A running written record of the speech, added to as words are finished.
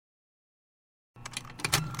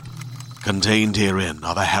Contained herein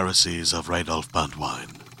are the heresies of Radolf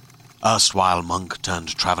Burntwine, erstwhile monk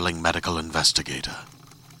turned traveling medical investigator.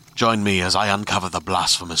 Join me as I uncover the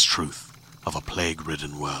blasphemous truth of a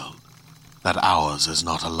plague-ridden world, that ours is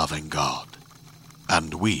not a loving God,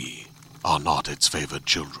 and we are not its favored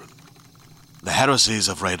children. The Heresies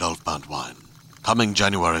of Radolf Burntwine, coming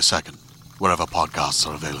January 2nd, wherever podcasts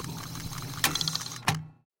are available.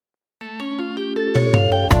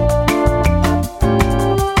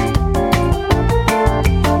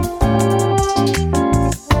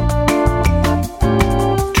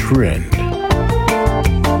 Trend.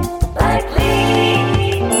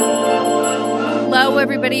 Hello,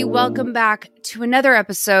 everybody. Welcome back to another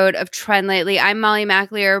episode of Trend Lately. I'm Molly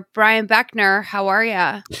McAleer. Brian Beckner, how are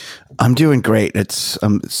ya? I'm doing great.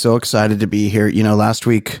 I'm so excited to be here. You know, last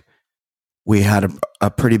week we had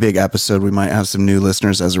a pretty big episode. We might have some new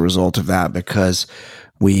listeners as a result of that because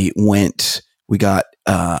we got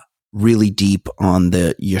really deep on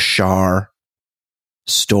the Yashar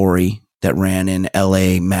story that ran in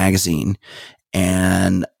LA Magazine.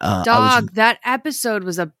 And that episode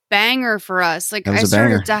was a banger for us. Like, I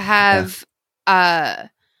started to have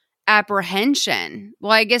apprehension.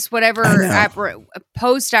 Well, I guess whatever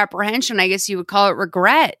post apprehension, I guess you would call it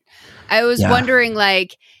regret. I was wondering,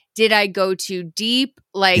 like, did I go too deep?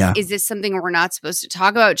 Like, is this something we're not supposed to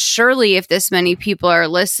talk about? Surely, if this many people are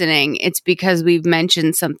listening, it's because we've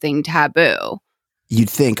mentioned something taboo. You'd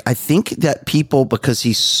think. I think that people, because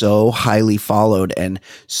he's so highly followed and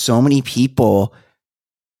so many people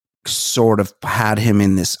sort of had him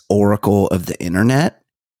in this oracle of the internet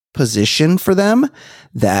position for them,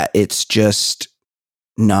 that it's just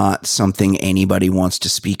not something anybody wants to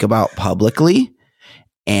speak about publicly.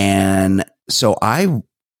 And so I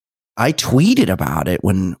tweeted about it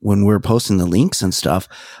when we were posting the links and stuff.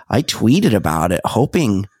 I tweeted about it,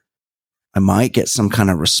 hoping I might get some kind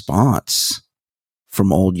of response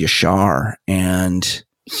from old Yashar, and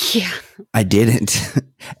I didn't.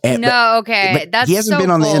 That's he hasn't so been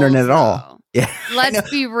on the internet at all. Though. Yeah, Let's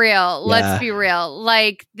be real. Let's be real.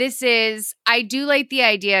 Like, I do like the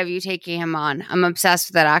idea of you taking him on. I'm obsessed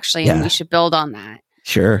with that, actually, and we should build on that.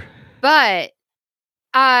 Sure. But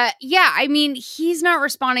I mean, he's not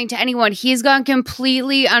responding to anyone. He's gone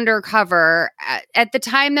completely undercover. At the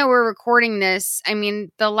time that we're recording this, I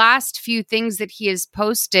mean, the last few things that he has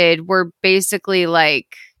posted were basically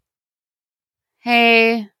like,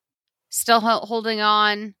 hey, still holding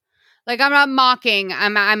on. Like, I'm not mocking.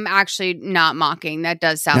 I'm actually not mocking. That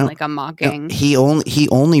does sound like I'm mocking. No, he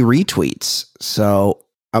only retweets. So,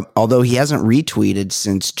 although he hasn't retweeted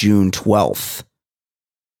since June 12th.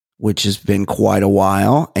 Which has been quite a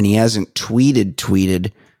while, and he hasn't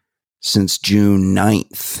tweeted since June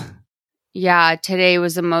 9th. Yeah, today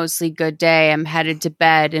was a mostly good day. I'm headed to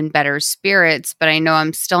bed in better spirits, but I know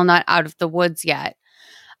I'm still not out of the woods yet.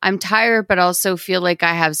 I'm tired, but also feel like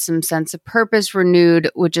I have some sense of purpose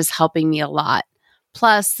renewed, which is helping me a lot.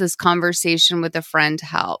 Plus, this conversation with a friend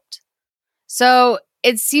helped. So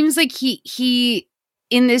it seems like he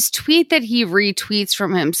in this tweet that he retweets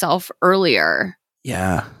from himself earlier.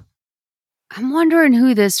 Yeah. I'm wondering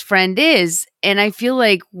who this friend is, and I feel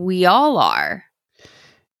like we all are.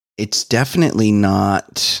 It's definitely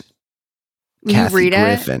not Kathy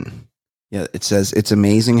Griffin. Yeah, it says, it's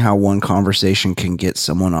amazing how one conversation can get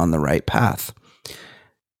someone on the right path.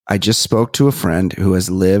 I just spoke to a friend who has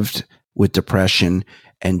lived with depression,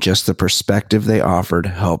 and just the perspective they offered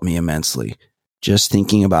helped me immensely. Just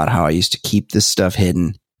thinking about how I used to keep this stuff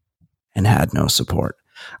hidden and had no support.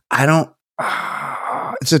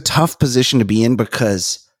 It's a tough position to be in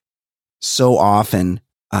because so often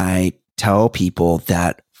I tell people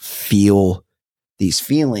that feel these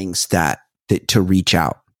feelings that to reach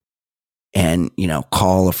out and,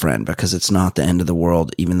 call a friend, because it's not the end of the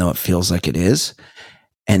world, even though it feels like it is.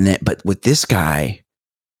 But with this guy,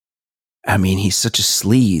 I mean, he's such a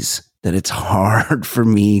sleaze that it's hard for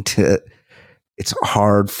me to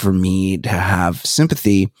have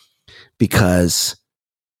sympathy because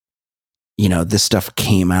this stuff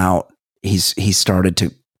came out. He started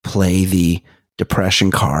to play the depression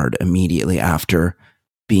card immediately after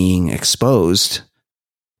being exposed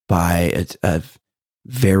by a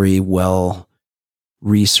very well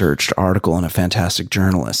researched article and a fantastic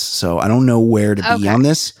journalist. So I don't know where to be on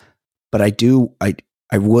this, but I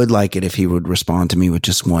would like it if he would respond to me with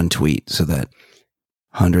just one tweet so that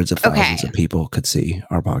hundreds of thousands of people could see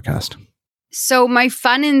our podcast. So my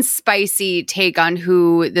fun and spicy take on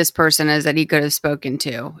who this person is that he could have spoken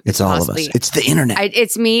to. It's all of us. It's the internet.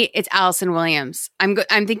 It's me. It's Allison Williams. I'm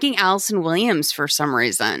thinking Allison Williams for some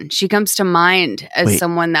reason. She comes to mind as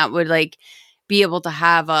someone that would be able to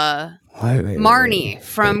have a Wait, Marnie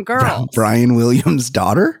from Girls. Brian Williams'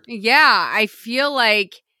 daughter? Yeah, I feel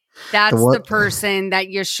like that's The what? the person that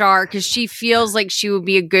Yashar, because she feels like she would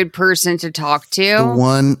be a good person to talk to.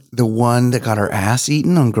 The one that got her ass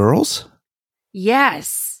eaten on Girls?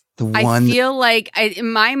 Yes. The I one feel like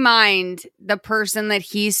in my mind, the person that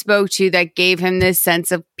he spoke to that gave him this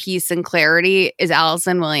sense of peace and clarity is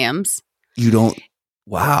Allison Williams. you don't.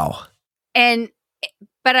 Wow.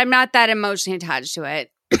 But I'm not that emotionally attached to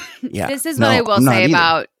it. Yeah. This is No, what I will I'm not say either.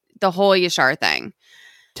 about the whole Yashar thing.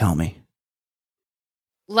 Tell me.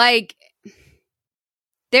 Like,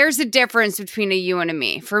 there's a difference between a you and a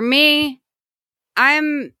me. For me,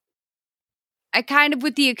 I kind of,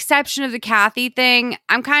 with the exception of the Kathy thing,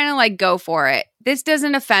 I'm kind of like, go for it. This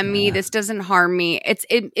doesn't offend me. This doesn't harm me.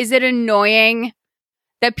 Is it annoying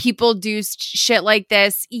that people do shit like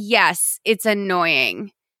this? Yes, it's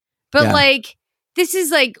annoying. But Yeah. like, this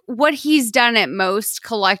is like what he's done at most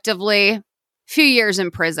collectively, few years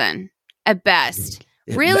in prison at best.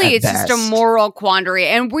 Really, At it's just a best. moral quandary.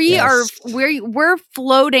 And Yes. we're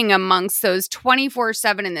floating amongst those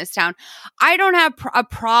 24/7 in this town. I don't have a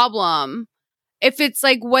problem if it's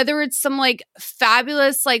like, whether it's some like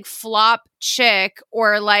fabulous like flop chick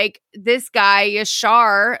or like this guy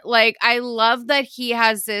Yashar. Like, I love that he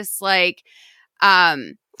has this like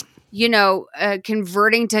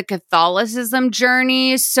converting to Catholicism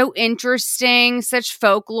journey. So interesting, such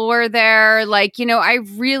folklore there. Like, I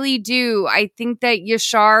really do. I think that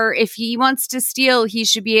Yashar, if he wants to steal, he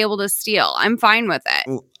should be able to steal. I'm fine with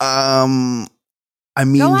it. I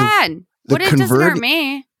mean, Go ahead. the What it doesn't hurt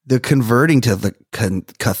me. the converting to the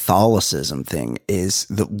Catholicism thing is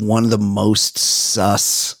one of the most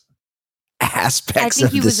sus aspects I think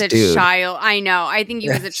of he this was a dude. child. I know. I think he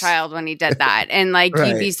was a Yes. child when he did that. And like,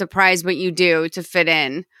 Right. you'd be surprised what you do to fit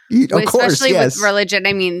in. Of course, Especially yes. with religion.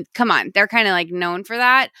 I mean, come on. They're kind of like known for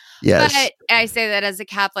that. Yes. But I say that as a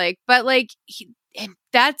Catholic. But like,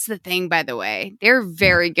 that's the thing, by the way. They're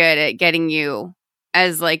very good at getting you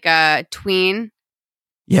as like a tween.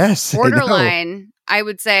 Yes. I know. Borderline, I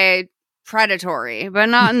would say predatory, but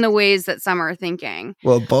not in the ways that some are thinking.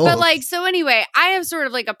 Well, both. But like, so anyway, I have sort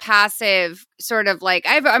of like a passive sort of like,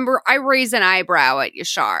 I raise an eyebrow at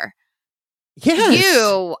Yashar. yes.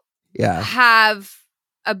 You Yeah. have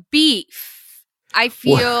a beef. I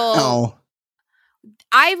feel Wow.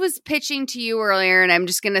 I was pitching to you earlier, and I'm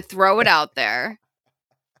just going to throw it out there.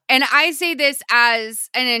 And I say this as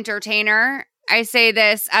an entertainer. I say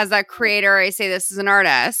this as a creator. I say this as an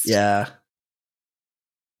artist. Yeah.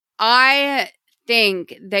 I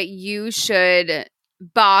think that you should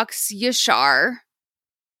box Yashar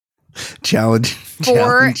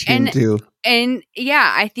Challenge him to. and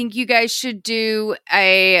yeah, I think you guys should do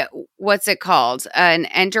what's it called? An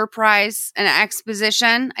enterprise, an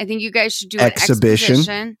exposition. I think you guys should do Exhibition. an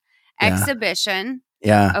exposition. Yeah. Exhibition.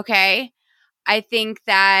 Yeah. Okay. I think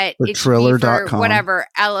that For it should be for Triller.com. whatever,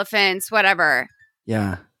 elephants, whatever.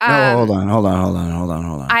 Yeah. No, hold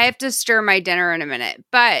on. I have to stir my dinner in a minute,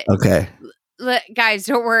 but Okay. guys,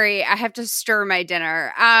 don't worry. I have to stir my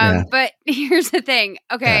dinner. Yeah. But here's the thing.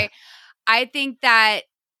 Okay. Yeah. I think that,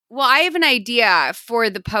 I have an idea for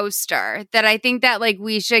the poster that I think that like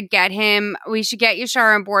we should get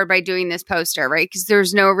Yashar on board by doing this poster, right? Because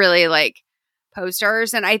there's no really like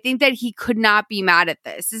posters. And I think that he could not be mad at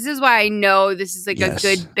this. This is why I know this is like Yes.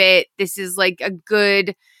 a good bit. This is like a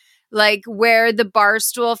good, like where the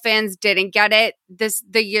Barstool fans didn't get it, the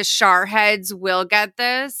Yashar heads will get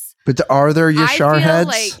this. But are there I Yashar feel heads?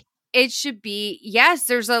 like it should be, yes,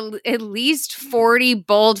 there's at least 40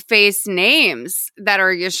 bold-faced names that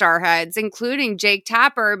are Yashar heads, including Jake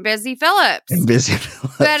Tapper and Busy Phillips. And busy.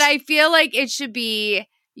 But I feel like it should be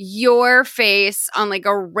your face on like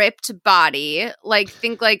a ripped body, like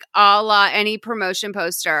think like a la any promotion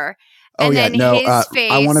poster. And then his face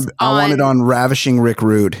I want it on Ravishing Rick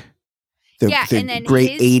Rude, the and then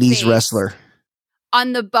great his 80s face wrestler.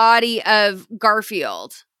 on the body of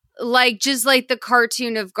Garfield. Like just like the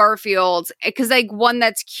cartoon of Garfield, because like one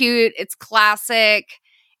that's cute, it's classic,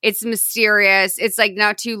 it's mysterious, it's like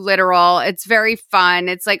not too literal, it's very fun.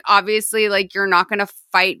 It's like obviously like you're not gonna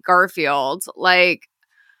fight Garfield. Like,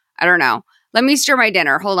 I don't know. Let me stir my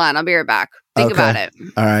dinner. Hold on, I'll be right back. Think about it.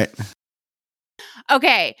 All right.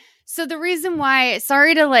 Okay. So the reason why,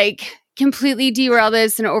 sorry to like completely derail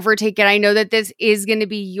this and overtake it. I know that this is going to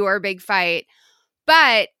be your big fight,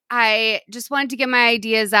 but I just wanted to get my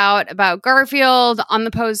ideas out about Garfield on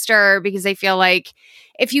the poster because I feel like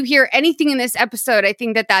if you hear anything in this episode, I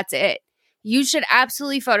think that that's it. You should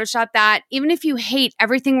absolutely Photoshop that. Even if you hate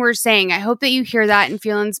everything we're saying, I hope that you hear that and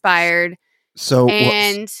feel inspired. So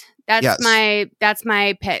And that's yes.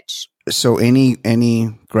 my pitch. So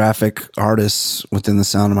any graphic artists within the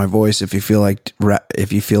sound of my voice, if you feel like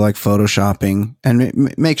photoshopping,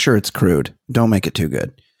 and make sure it's crude, don't make it too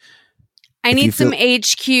good. I need some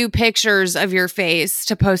HQ pictures of your face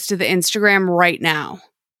to post to the Instagram right now.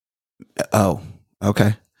 Oh,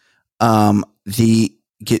 okay.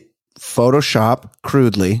 Get Photoshop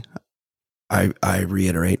crudely. I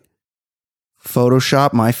reiterate,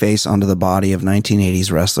 Photoshop my face onto the body of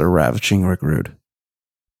 1980s wrestler Ravishing Rick Rude.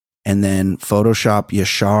 And then Photoshop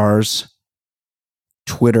Yashar's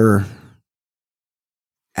Twitter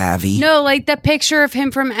Avi. No, like the picture of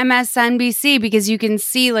him from MSNBC, because you can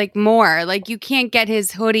see like more. Like you can't get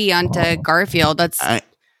his hoodie onto Garfield. That's I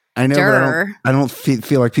know, but I don't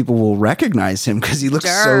feel like people will recognize him because he looks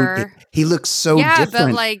so different. Yeah,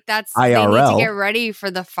 but like that's IRL. They need to get ready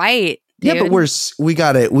for the fight. Dude. Yeah, but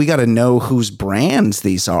we gotta know whose brands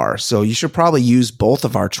these are. So you should probably use both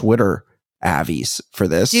of our Twitter Avies for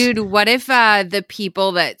this. Dude, what if the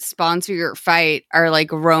people that sponsor your fight are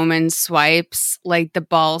like Roman swipes, like the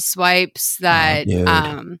ball swipes that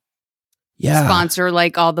sponsor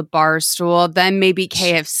like all the Barstool? Then maybe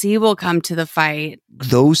KFC will come to the fight.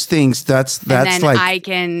 Those things, that's and then like I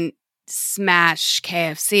can smash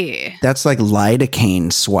KFC. That's like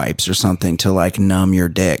lidocaine swipes or something to like numb your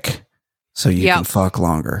dick so you can fuck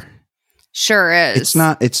longer. Sure is.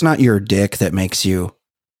 It's not your dick that makes you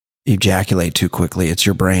ejaculate too quickly. It's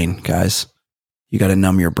your brain, guys. You got to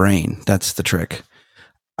numb your brain. That's the trick.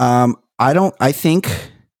 I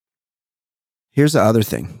think here's the other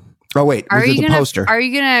thing. Oh wait, poster. Are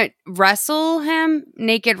you gonna wrestle him?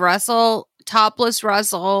 Naked wrestle, topless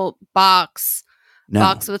wrestle, box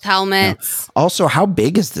with helmets. No. Also, how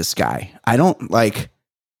big is this guy? I don't like.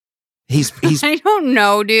 He's I don't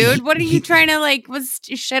know, dude. What are you trying to like? What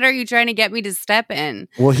shit are you trying to get me to step in?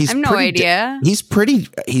 Well, I have no idea. He's pretty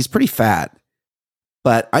fat,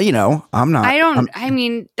 but I'm not. I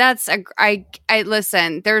mean, that's I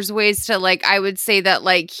listen. There's ways to like. I would say that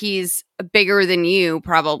like he's bigger than you,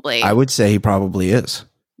 probably. I would say he probably is,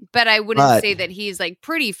 but I wouldn't say that he's like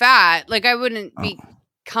pretty fat. Like I wouldn't be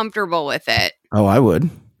comfortable with it. Oh, I would.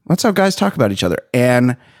 That's how guys talk about each other,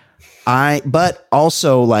 but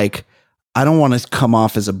also like. I don't want to come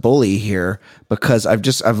off as a bully here because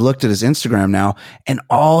I've looked at his Instagram now and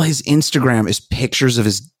all his Instagram is pictures of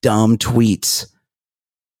his dumb tweets.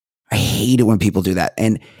 I hate it when people do that.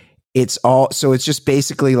 And it's just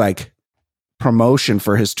basically like promotion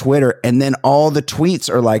for his Twitter. And then all the tweets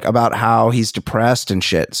are like about how he's depressed and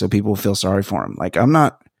shit. So people feel sorry for him. Like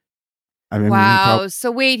wow.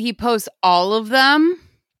 So wait, he posts all of them?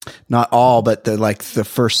 Not all, but the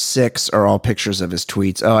first 6 are all pictures of his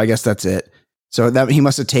tweets. Oh, I guess that's it. So that he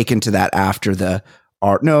must have taken to that after the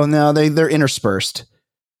art. No, they're interspersed.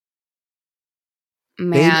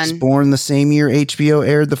 Man, Baby's born the same year HBO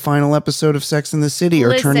aired the final episode of Sex and the City,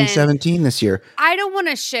 or turning 17 this year. I don't want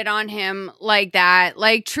to shit on him like that.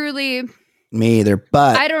 Like truly. Me either,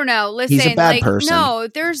 but I don't know. Listen, he's a bad person. No,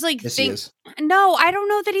 there's like things. No, I don't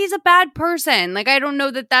know that he's a bad person. Like I don't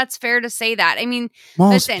know that that's fair to say that. I mean,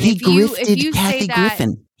 listen, if you Kathy say that,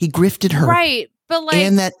 Griffin, he grifted her, right? But like,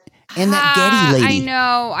 and that Getty lady. I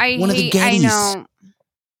know.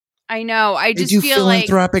 I know. I just do feel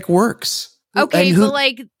philanthropic works. Okay, but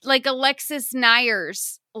like Alexis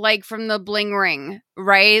Nyers, like from the Bling Ring,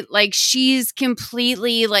 right? Like she's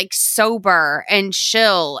completely like sober and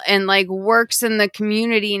chill and like works in the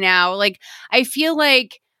community now. Like I feel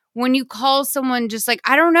like when you call someone just like,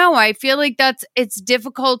 I don't know, I feel like it's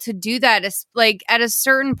difficult to do that. It's like at a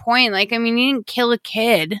certain point, like, I mean, you didn't kill a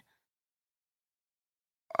kid.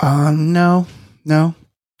 No,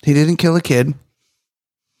 he didn't kill a kid.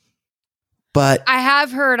 But I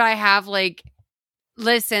have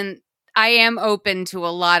listen, I am open to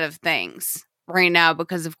a lot of things right now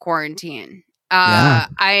because of quarantine. I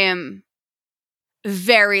am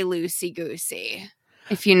very loosey-goosey,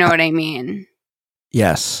 if you know what I mean.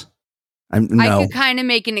 Yes. I could kind of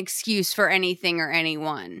make an excuse for anything or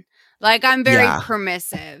anyone. Like I'm very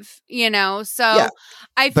permissive, so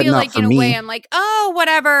I feel like in a way I'm like, oh,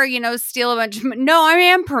 whatever, steal a bunch of, no, I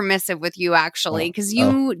am permissive with you actually. Cause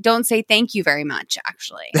you don't say thank you very much.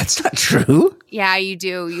 Actually. That's not true. Yeah, you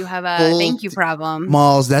do. You have a thank you problem.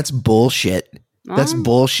 Malls. That's bullshit. That's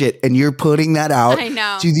bullshit. And you're putting that out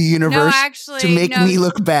to the universe to make me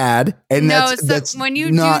look bad. And that's when you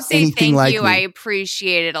not do say anything thank like you, me. I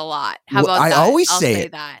appreciate it a lot. How about that? I always I'll say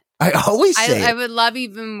it. that. I always say I would love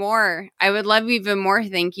even more. I would love even more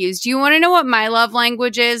thank yous. Do you want to know what my love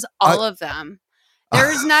language is? All of them.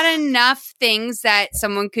 There's not enough things that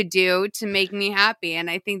someone could do to make me happy,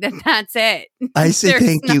 and I think that that's it. I say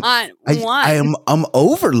thank you. Not one. I'm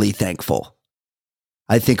overly thankful.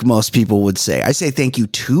 I think most people would say. I say thank you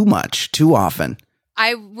too much, too often.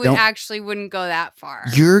 I wouldn't go that far.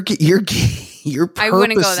 You're I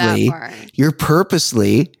wouldn't go that far. You're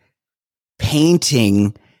purposely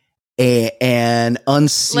painting an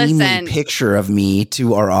unseemly picture of me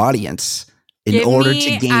to our audience in order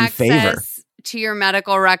to gain favor. To your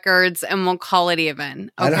medical records, and we'll call it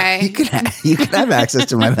even. Okay, you can have access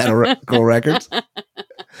to my medical records.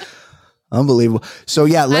 Unbelievable. So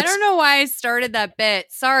yeah, I don't know why I started that bit.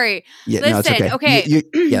 Sorry. Yeah, listen. No, it's okay.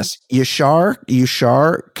 Yes, Yashar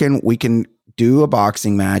we can do a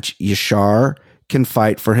boxing match. Yashar can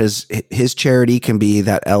fight for his charity. Can be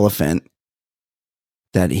that elephant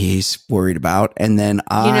that he's worried about, and then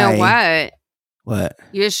you know what? What?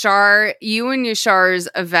 Yashar, you and Yashar's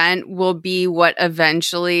event will be what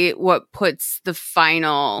puts the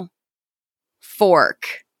final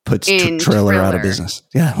fork. Puts Triller out of business.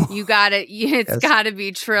 Yeah. You got it. It's got to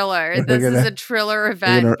be Triller. This is a Triller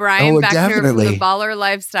event. Brian Beckner from the Baller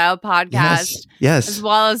Lifestyle podcast. Yes. As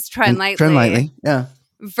well as Trent Lightly. Trent Lightly. Yeah.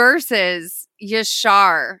 Versus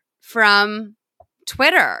Yashar from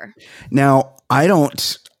Twitter. Now, I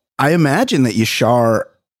imagine that Yashar,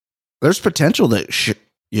 there's potential that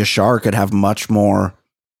Yashar could have much more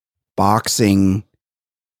boxing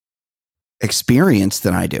experience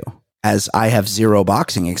than I do, as I have zero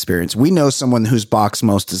boxing experience. We know someone who's boxed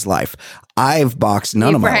most of his life. I've boxed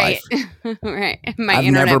none of my life. Right. My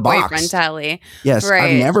internet boyfriend, Telly. Yes, right.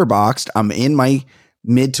 I've never boxed. I'm in my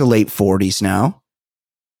mid to late 40s now.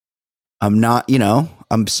 I'm not,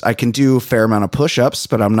 I can do a fair amount of push-ups,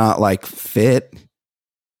 but I'm not like fit.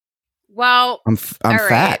 Well, I'm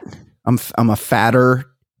fat. Right. I'm a fatter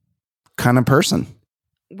kind of person.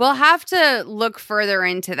 We'll have to look further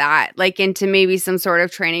into that, like into maybe some sort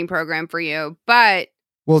of training program for you. But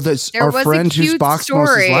our friend who's boxed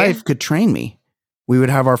most of his life could train me. We would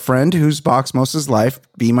have our friend who's boxed most of his life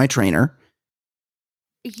be my trainer.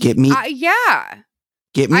 Get me,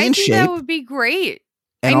 get me in shape. That would be great.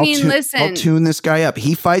 And listen, I'll tune this guy up.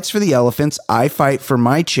 He fights for the elephants. I fight for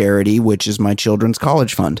my charity, which is my children's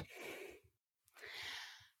college fund.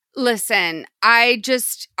 Listen,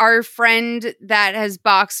 our friend that has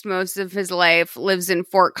boxed most of his life lives in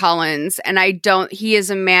Fort Collins, and he is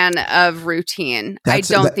a man of routine. I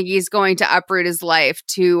don't think he's going to uproot his life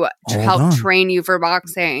to help train you for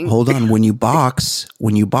boxing. Hold on. When you box,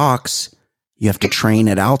 you have to train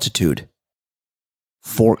at altitude.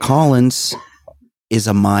 Fort Collins is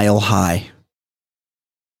a mile high.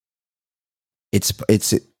 It's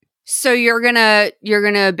So you're gonna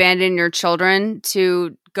abandon your children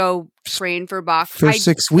to go train for boxing for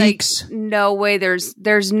 6 weeks? No way.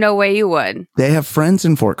 There's no way you would. They have friends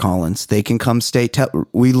in Fort Collins. They can come stay.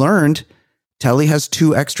 We learned Telly has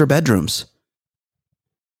 2 extra bedrooms.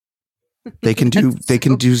 They can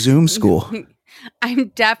do Zoom school. I am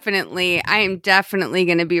definitely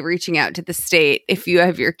going to be reaching out to the state if you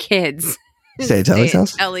have your kids. Stay at Telly's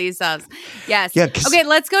house? Telly's house. Yes. Yeah, okay,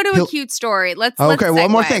 let's go to a cute story. Let's one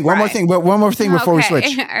more thing before we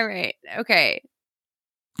switch. All right. Okay.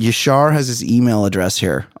 Yashar has his email address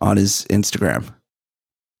here on his Instagram.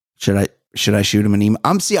 Should I shoot him an email?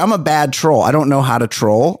 I'm a bad troll. I don't know how to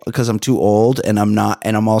troll because I'm too old and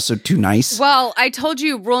I'm also too nice. Well, I told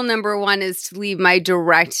you rule number 1 is to leave my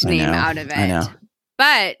direct name out of it. I know.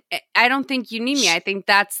 But I don't think you need me. I think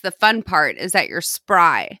that's the fun part, is that you're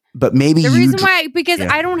spry. But maybe because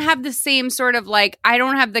I don't have the same sort of I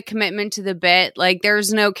don't have the commitment to the bit. Like,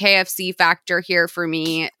 there's no KFC factor here for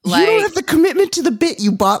me. You don't have the commitment to the bit.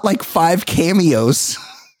 You bought 5 cameos.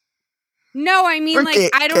 No, I mean,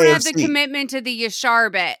 I don't have the commitment to the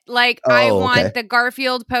Yashar bit. I want the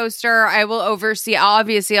Garfield poster. I will oversee.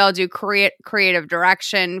 Obviously, I'll do creative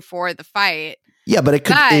direction for the fight. Yeah, but it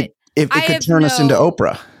could turn us into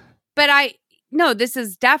Oprah. But this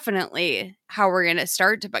is definitely how we're going to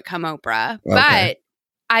start to become Oprah. Okay. But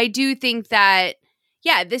I do think that,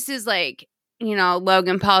 this is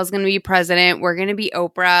Logan Paul's going to be president. We're going to be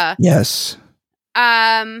Oprah. Yes.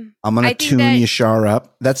 I'm going to tune Yashar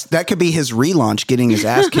up. That could be his relaunch, getting his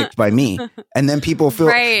ass kicked by me. And then people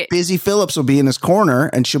feel Busy Phillips will be in his corner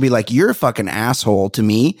and she'll be like, you're a fucking asshole to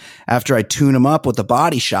me after I tune him up with the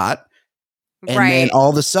body shot. And then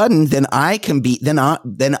all of a sudden, I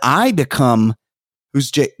become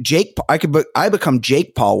who's Jake. I become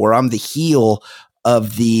Jake Paul, where I'm the heel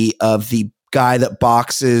of the guy that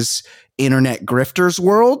boxes internet grifters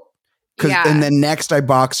world. And then next I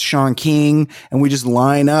box Sean King, and we just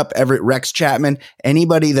line up Rex Chapman,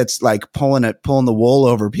 anybody that's pulling the wool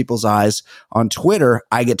over people's eyes on Twitter.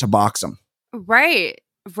 I get to box them. Right.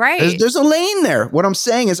 Right. There's a lane there. What I'm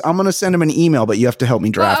saying is I'm going to send him an email, but you have to help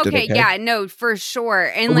me draft it. Okay. Yeah, no, for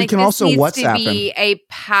sure. And but like, we can this also needs WhatsApp to be him. a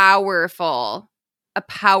powerful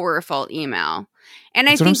email. And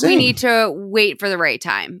That's I what I'm think we saying. need to wait for the right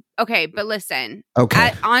time. Okay, but listen.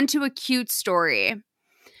 Okay. On to a cute story.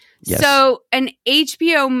 Yes. So an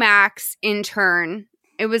HBO Max intern,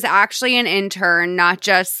 it was actually an intern, not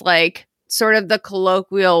just like sort of the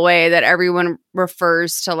colloquial way that everyone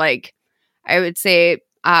refers to, like, I would say,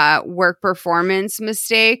 work performance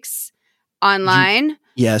mistakes online.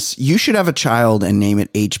 Yes. You should have a child and name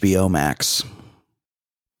it HBO Max.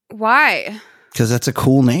 Why? Because that's a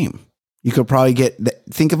cool name. You could probably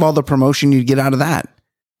think of all the promotion you'd get out of that.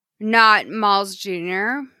 Not Malls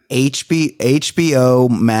Jr. HBO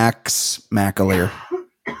Max McAleer.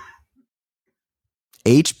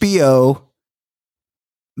 HBO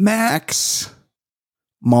Max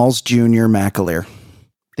Malls Jr. McAleer.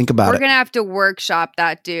 Think about it. We're going to have to workshop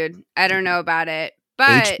that, dude. I don't know about it.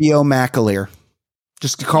 But HBO McAleer.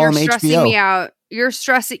 Just call him stressing HBO. Me out. You're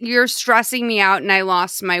stressing me out, and I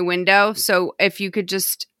lost my window. So if you could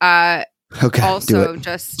just okay, also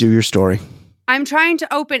do your story. I'm trying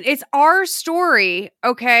to open. It's our story,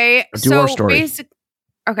 okay? Do our story.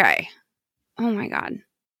 Okay. Oh my god.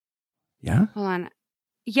 Yeah. Hold on.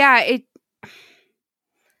 Yeah,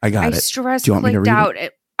 I got it. Stress Do you want me to clicked read out.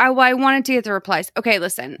 it? I wanted to get the replies. Okay,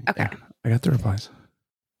 listen. Okay. Yeah, I got the replies.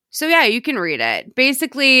 So yeah, you can read it.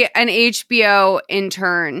 Basically, an HBO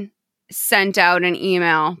intern sent out an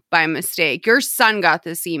email by mistake. Your son got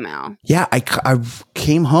this email. Yeah, I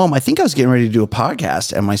came home. I think I was getting ready to do a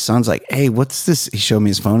podcast, and my son's like, "Hey, what's this?" He showed me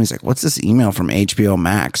his phone. He's like, "What's this email from HBO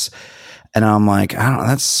Max?" And I'm like, "I don't know.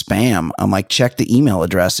 That's spam." I'm like, "Check the email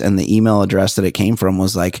address," and the email address that it came from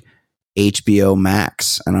was like HBO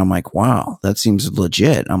Max. And I'm like, "Wow, that seems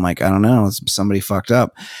legit." I'm like, "I don't know. Somebody fucked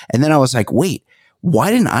up." And then I was like, "Wait.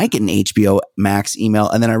 Why didn't I get an HBO Max email?"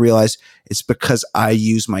 And then I realized it's because I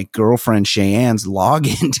use my girlfriend Cheyenne's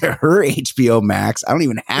login to her HBO Max. I don't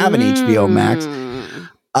even have an HBO Max.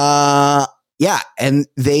 Yeah. And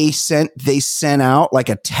they sent out like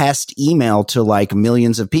a test email to like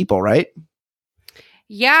millions of people, right?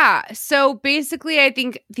 Yeah. So basically, I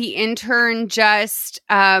think the intern just,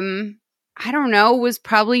 I don't know, was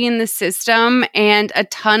probably in the system, and a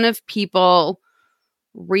ton of people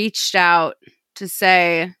reached out to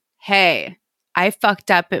say, hey, I fucked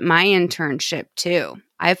up at my internship too.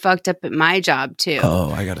 I fucked up at my job too. Oh,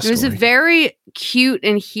 I got a story. It was a very cute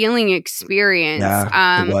and healing experience.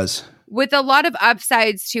 Yeah, it was. With a lot of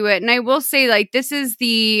upsides to it. And I will say, like, this is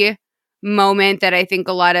the moment that I think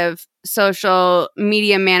a lot of social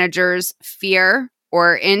media managers fear,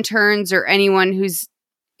 or interns, or anyone who's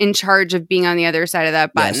in charge of being on the other side of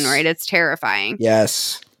that button, right? It's terrifying.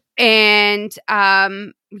 Yes. And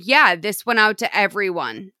yeah, this went out to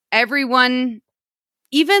everyone. Everyone,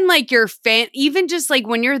 even like your even just like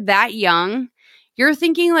when you're that young, you're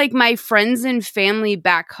thinking like, my friends and family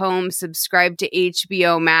back home subscribe to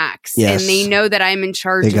HBO Max, and they know that I'm in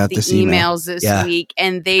charge of the emails this week,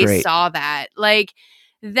 and they saw that. Like,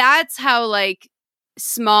 that's how like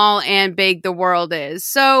small and big the world is.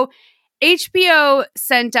 So HBO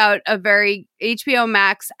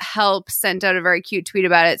Max Help sent out a very cute tweet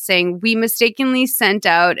about it, saying, "We mistakenly sent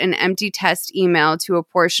out an empty test email to a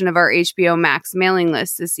portion of our HBO Max mailing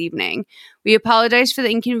list this evening. We apologize for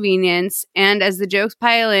the inconvenience, and as the jokes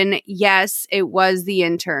pile in, yes, it was the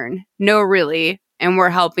intern. No, really, and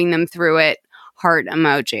we're helping them through it. Heart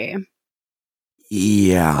emoji."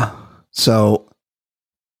 Yeah. So,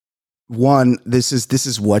 one, this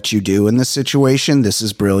is what you do in this situation. This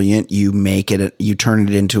is brilliant. You you turn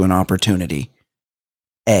it into an opportunity.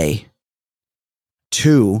 A.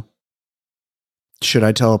 Two, should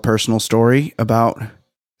I tell a personal story about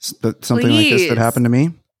something like this that happened to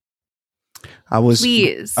me? I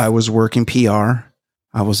was working PR.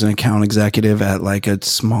 I was an account executive at like a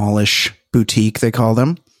smallish boutique, they call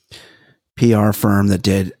them, PR firm that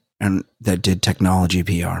did technology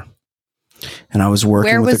PR. And I was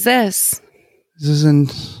working. Where was this? This is in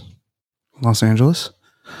Los Angeles.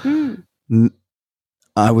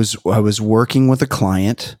 I was working with a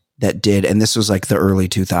client that did, and this was like the early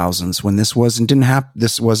 2000s when this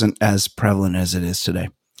wasn't as prevalent as it is today.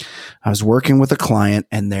 I was working with a client,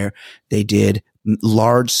 and they did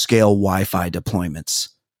large scale Wi-Fi deployments,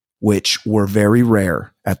 which were very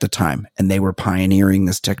rare at the time. And they were pioneering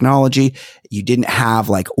this technology. You didn't have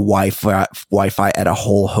like Wi-Fi at a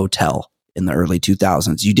whole hotel in the early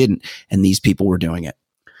 2000s. You didn't. And these people were doing it.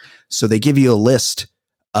 So they give you a list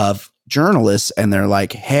of journalists, and they're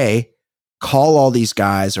like, hey, call all these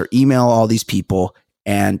guys or email all these people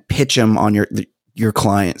and pitch them on your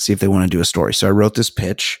client, see if they want to do a story. So I wrote this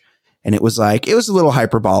pitch, and it was a little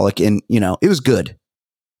hyperbolic, and it was good.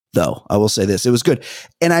 Though I will say this, it was good.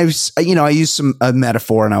 And I used a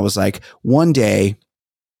metaphor, and I was like, one day,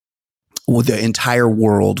 the entire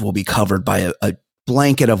world will be covered by a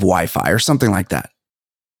blanket of Wi-Fi or something like that.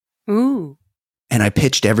 Ooh. And I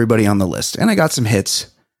pitched everybody on the list, and I got some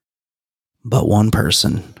hits. But one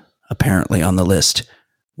person apparently on the list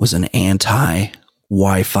was an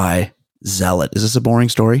anti-Wi-Fi zealot. Is this a boring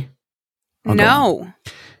story? No.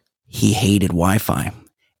 He hated Wi-Fi.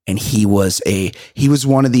 And he was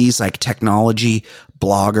one of these like technology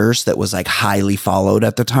bloggers that was like highly followed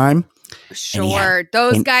at the time. Sure.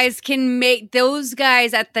 Those guys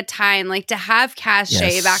at the time, like to have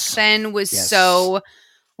cachet back then was so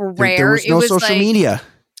rare. There was no social media.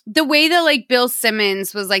 The way that like Bill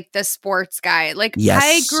Simmons was like the sports guy. Like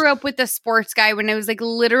I grew up with the sports guy when I was like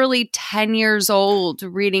literally 10 years old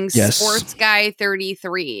reading Sports Guy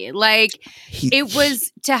 33. Like it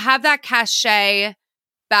was to have that cachet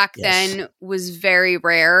back then was very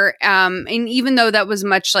rare. And even though that was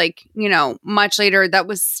much later, that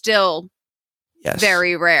was still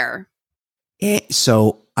very rare.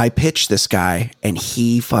 So I pitched this guy, and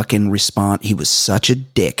he fucking he was such a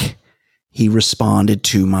dick. He responded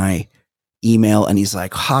to my email, and he's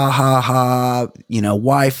like, ha, ha, ha,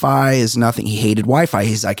 Wi-Fi is nothing. He hated Wi-Fi.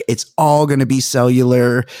 He's like, it's all going to be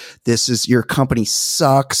cellular. Your company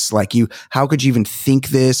sucks. Like how could you even think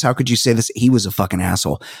this? How could you say this? He was a fucking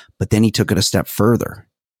asshole. But then he took it a step further,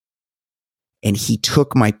 and he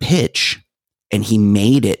took my pitch and he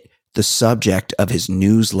made it the subject of his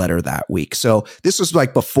newsletter that week. So this was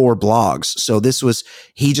like before blogs. So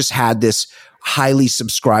he just had this highly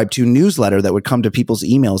subscribed to newsletter that would come to people's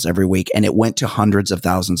emails every week, and it went to hundreds of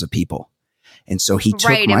thousands of people. And so he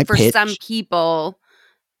took my and for pitch. Some people,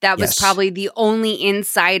 that was probably the only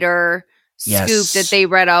insider scoop that they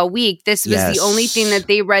read all week. This was the only thing that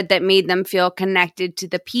they read that made them feel connected to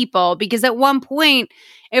the people, because at one point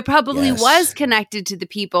it probably was connected to the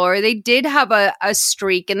people, or they did have a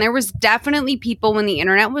streak. And there was definitely people when the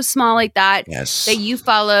internet was small like that, that you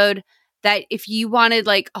followed, that if you wanted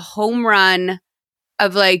like a home run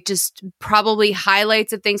of like just probably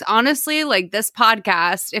highlights of things, honestly, like this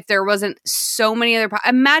podcast, if there wasn't so many other,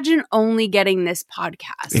 imagine only getting this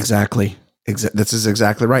podcast. Exactly. This is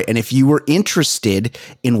exactly right. And if you were interested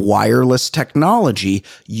in wireless technology,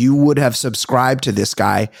 you would have subscribed to this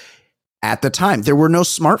guy at the time. There were no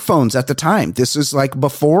smartphones at the time. This is like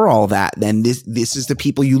before all that. Then this is the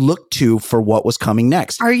people you look to for what was coming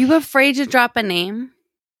next. Are you afraid to drop a name?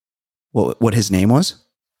 What his name was?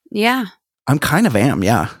 Yeah. I'm kind of am.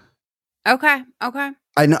 Yeah. Okay.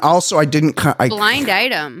 And also I didn't. Blind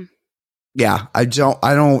item. Yeah. I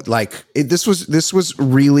don't like it. This was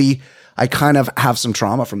really, I kind of have some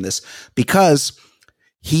trauma from this, because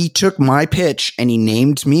he took my pitch and he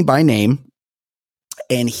named me by name,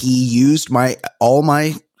 and he used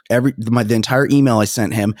the entire email I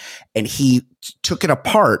sent him, and he took it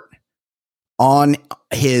apart on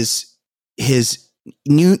his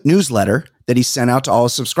newsletter that he sent out to all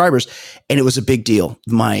his subscribers. And it was a big deal.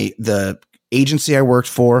 The agency I worked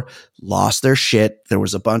for lost their shit. There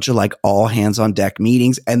was a bunch of like all hands on deck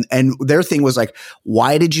meetings, and their thing was like,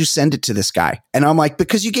 why did you send it to this guy? And I'm like,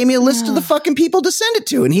 because you gave me a list of the fucking people to send it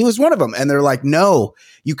to, and he was one of them. And they're like, no,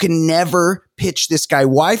 you can never pitch this guy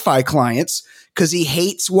Wi-Fi clients because he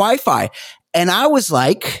hates Wi-Fi. And I was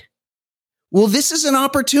like, well, this is an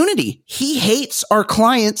opportunity. He hates our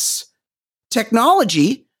clients'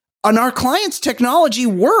 technology, and our clients' technology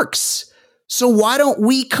works. So why don't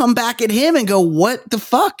we come back at him and go, what the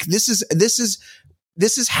fuck? This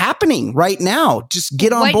is happening right now. Just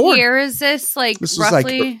get on board. What year is this? Like this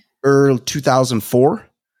roughly? Was like early 2004.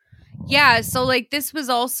 Yeah. So like this was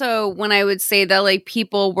also when I would say that like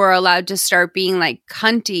people were allowed to start being like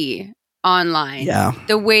cunty online. Yeah.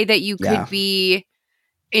 The way that you could be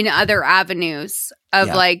in other avenues of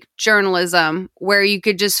like journalism, where you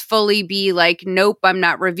could just fully be like, nope, I'm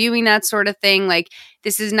not reviewing that sort of thing. Like,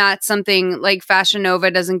 this is not something like Fashion Nova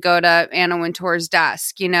doesn't go to Anna Wintour's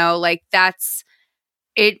desk, like that's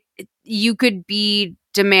it. You could be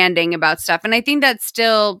demanding about stuff. And I think that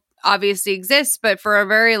still obviously exists, but for a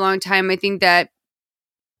very long time, I think that,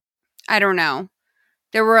 I don't know,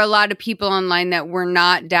 there were a lot of people online that were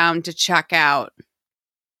not down to check out.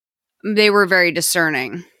 They were very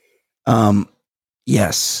discerning.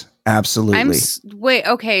 Yes, absolutely. Wait,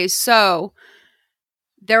 okay, so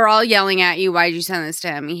they're all yelling at you. Why'd you send this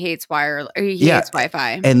to him? He hates hates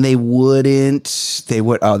Wi-Fi. And they would,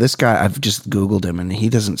 this guy, I've just Googled him, and he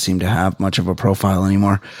doesn't seem to have much of a profile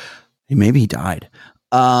anymore. Maybe he died.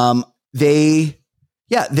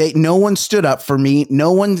 Yeah, no one stood up for me.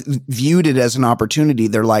 No one viewed it as an opportunity.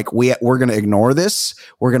 They're like, we're going to ignore this.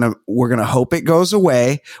 We're going to hope it goes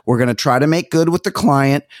away. We're going to try to make good with the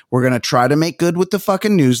client. We're going to try to make good with the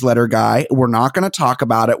fucking newsletter guy. We're not going to talk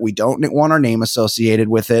about it. We don't want our name associated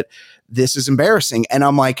with it. This is embarrassing. And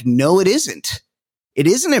I'm like, no, it isn't. It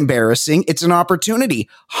isn't embarrassing. It's an opportunity.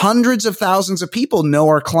 Hundreds of thousands of people know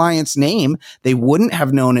our client's name. They wouldn't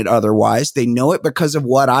have known it otherwise. They know it because of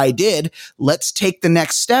what I did. Let's take the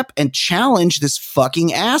next step and challenge this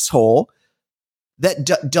fucking asshole that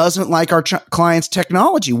doesn't like our client's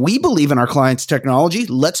technology. We believe in our client's technology.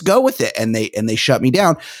 Let's go with it. And they shut me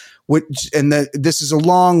down. This is a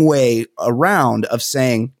long way around of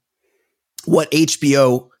saying what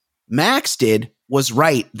HBO Max did was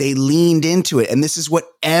right. They leaned into it. And this is what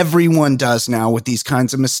everyone does now with these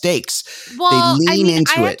kinds of mistakes. Well, they lean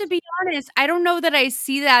into I have to be honest. I don't know that I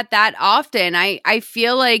see that often. I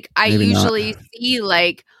feel like I Maybe usually not. see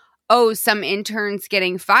like, oh, some interns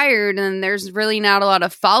getting fired and there's really not a lot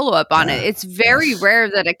of follow up on it. It's very rare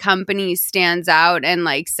that a company stands out and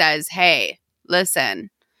like says, hey, listen.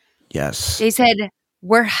 Yes. They said,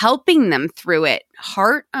 we're helping them through it.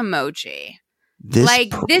 Heart emoji.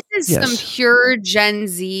 This is some pure Gen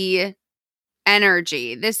Z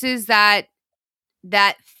energy. This is that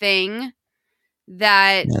thing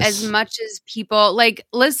that as much as people like,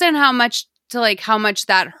 listen how much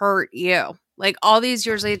that hurt you. Like all these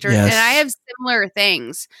years later. And I have similar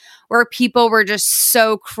things where people were just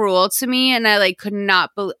so cruel to me and I like could not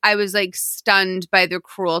believe, I was like stunned by the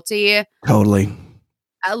cruelty. Totally.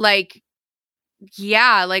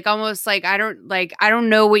 Yeah, like almost like I don't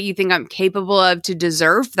know what you think I'm capable of to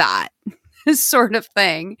deserve that sort of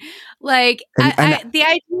thing. Like the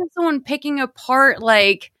idea of someone picking apart,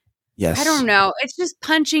 like, I don't know, it's just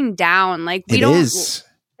punching down. Like we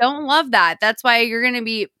don't love that. That's why you're going to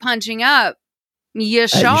be punching up.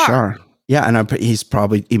 Yashar. Yeah, and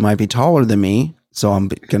he might be taller than me, so I'm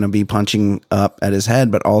going to be punching up at his head.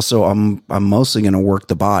 But also, I'm mostly going to work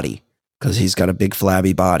the body because he's got a big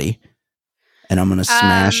flabby body. And I'm going to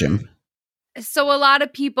smash him. So a lot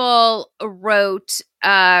of people wrote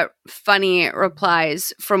funny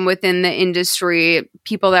replies from within the industry,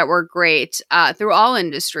 people that were great through all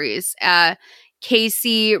industries.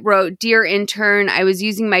 Casey wrote, "Dear intern, I was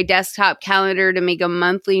using my desktop calendar to make a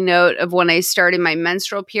monthly note of when I started my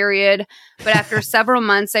menstrual period. But after several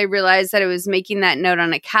months, I realized that I was making that note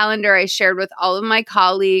on a calendar I shared with all of my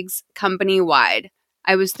colleagues company-wide.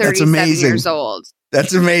 I was 37 years old."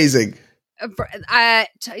 That's amazing.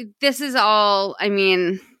 This is all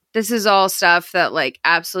stuff that like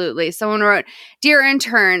absolutely someone wrote, "Dear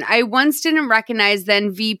intern, I once didn't recognize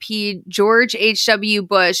then VP George H.W.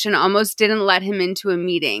 Bush and almost didn't let him into a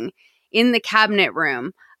meeting in the cabinet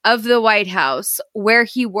room of the White House where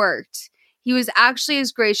he worked. He was actually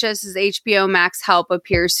as gracious as HBO Max help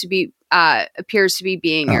appears to be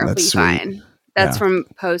being here. He'll be fine." That's from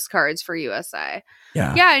Postcards for USA.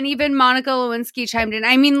 Yeah, and even Monica Lewinsky chimed in.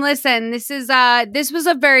 I mean, listen, this was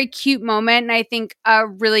a very cute moment, and I think a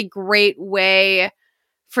really great way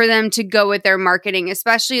for them to go with their marketing,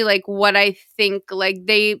 especially like what I think like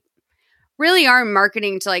they really are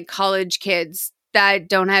marketing to like college kids that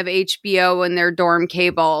don't have HBO in their dorm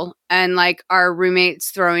cable and like our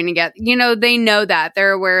roommates throwing together. You know, they know that.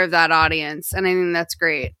 They're aware of that audience, and I think that's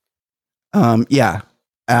great. Yeah,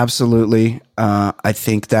 absolutely. I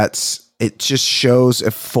think it just shows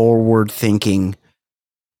a forward-thinking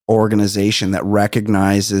organization that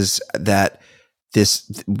recognizes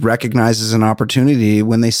an opportunity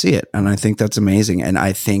when they see it. And I think that's amazing. And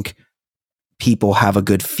I think people have a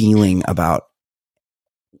good feeling about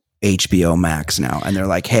HBO Max now. And they're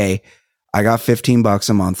like, hey, I got $15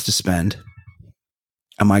 a month to spend.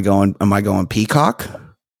 Am I going Peacock?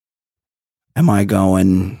 Am I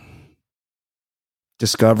going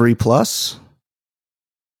Discovery Plus?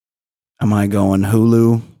 Am I going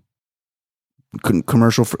Hulu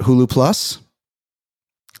commercial for Hulu Plus?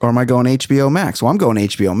 Or am I going HBO Max? Well, I'm going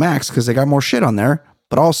HBO Max because they got more shit on there,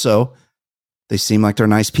 but also they seem like they're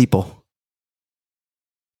nice people.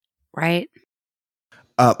 Right.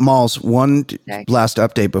 Malls, one last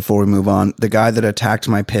update before we move on. The guy that attacked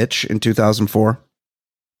my pitch in 2004.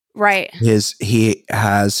 Right. He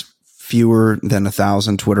has fewer than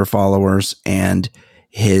 1,000 Twitter followers, and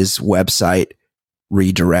his website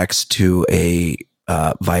redirects to a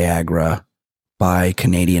Viagra by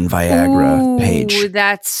Canadian Viagra page.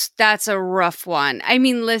 That's a rough one. I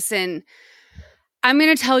mean, listen, I'm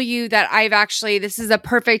going to tell you that this is a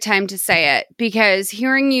perfect time to say it, because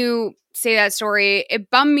hearing you say that story, it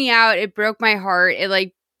bummed me out. It broke my heart. It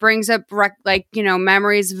like brings up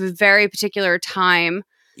memories of a very particular time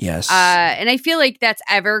Yes. And I feel like that's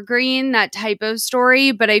evergreen, that type of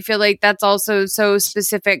story, but I feel like that's also so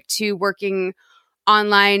specific to working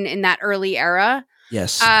online in that early era.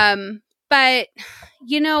 Yes. But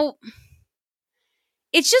you know,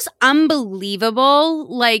 it's just unbelievable,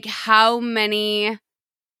 like how many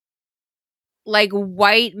like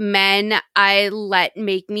white men I let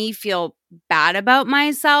make me feel bad about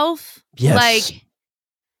myself. Yes. Like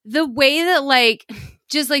the way that like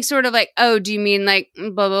just like sort of like, oh, do you mean like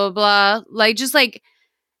blah blah blah? Like just like,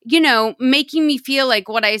 you know, making me feel like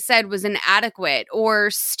what I said was inadequate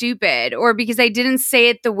or stupid, or because I didn't say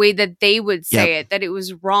it the way that they would say it, that it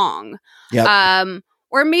was wrong. Yep.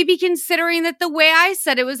 Or maybe considering that the way I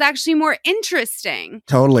said it was actually more interesting.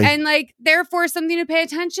 Totally. And like, therefore something to pay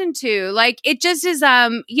attention to. Like, it just is,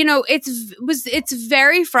 you know, it's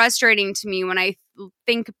very frustrating to me when I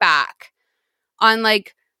think back on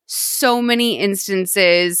like so many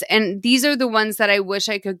instances. And these are the ones that I wish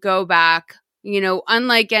I could go back, you know,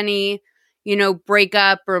 unlike any, you know,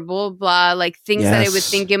 breakup or blah, blah, like things that I would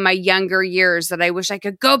think in my younger years that I wish I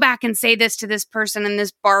could go back and say this to this person in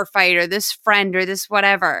this bar fight or this friend or this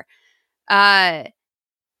whatever.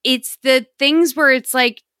 It's the things where it's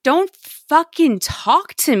like, don't fucking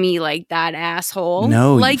talk to me like that, asshole.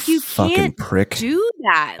 No, like you fucking can't prick. do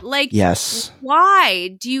that. Like, yes.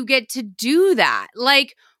 Why do you get to do that?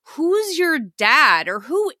 Like, who's your dad or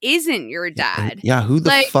who isn't your dad? Yeah, who the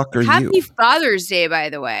like, fuck are happy you? Happy Father's Day, by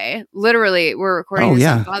the way. Literally, we're recording this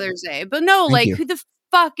on Father's Day. But no, Thank like, you. who the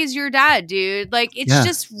fuck is your dad, dude? Like, it's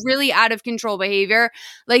just really out of control behavior.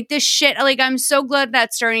 Like, this shit, like, I'm so glad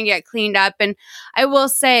that's starting to get cleaned up. And I will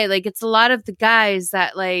say, like, it's a lot of the guys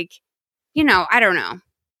that, like, you know, I don't know.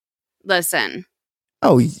 Listen.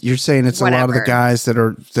 Oh, you're saying it's whatever. A lot of the guys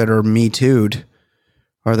that are Me Too'd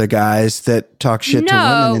are the guys that talk shit to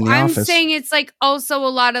women in the office. I'm saying it's like also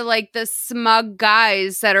a lot of like the smug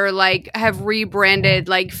guys that are like have rebranded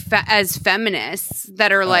like as feminists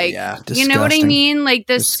that are like, you know what I mean? Like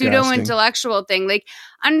the pseudo intellectual thing, like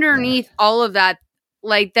underneath all of that,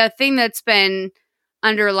 like the thing that's been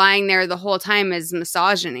underlying there the whole time is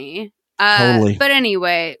misogyny. Totally. But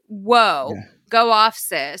anyway, whoa. Yeah. Go off,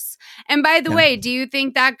 sis. And by the way, do you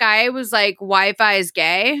think that guy was like, Wi-Fi is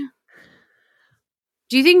gay?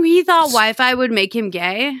 Do you think he thought Wi-Fi would make him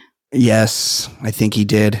gay? Yes, I think he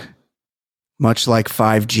did. Much like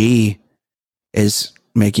 5G is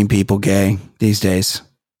making people gay these days.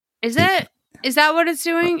 Is it? Is that what it's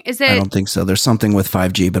doing? Is it? I don't think so. There's something with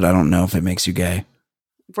 5G, but I don't know if it makes you gay.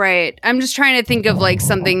 Right. I'm just trying to think of like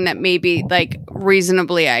something that maybe like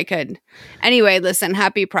reasonably I could. Anyway, listen,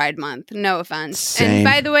 happy Pride Month. No offense. Same. And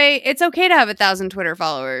by the way, it's okay to have 1,000 Twitter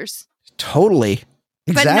followers. Totally.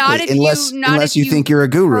 Exactly. But not if unless you think you're a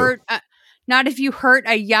guru. Not if you hurt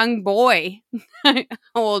a young boy. How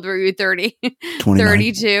old were you? 30? 29.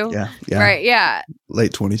 32? Yeah. Right. Yeah.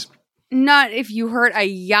 Late 20s. Not if you hurt a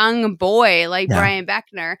young boy like Brian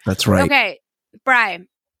Beckner. That's right. Okay. Brian.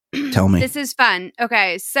 Tell me. This is fun.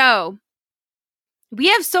 Okay. So we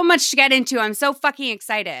have so much to get into. I'm so fucking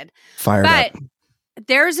excited. Fired up.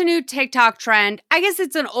 There's a new TikTok trend. I guess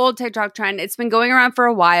it's an old TikTok trend. It's been going around for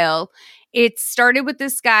a while. It started with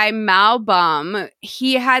this guy, Mal Bum.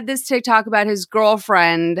 He had this TikTok about his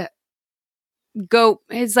girlfriend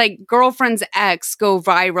his like girlfriend's ex go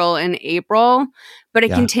viral in April, but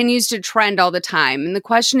it continues to trend all the time. And the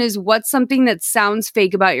question is, what's something that sounds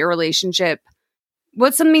fake about your relationship?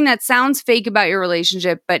 What's something that sounds fake about your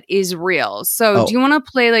relationship, but is real? So do you want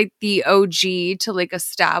to play like the OG to like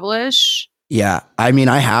establish? Yeah. I mean,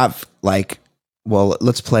 I have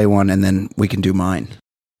let's play one and then we can do mine.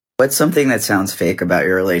 What's something that sounds fake about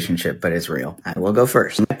your relationship but is real? I will go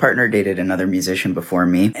first. My partner dated another musician before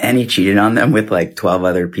me, and he cheated on them with like 12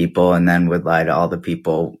 other people and then would lie to all the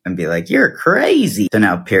people and be like, you're crazy. So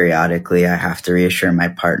now periodically I have to reassure my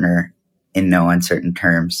partner in no uncertain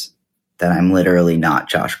terms that I'm literally not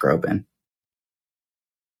Josh Groban.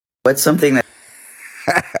 What's something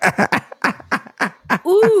that...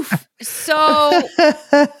 Oof. So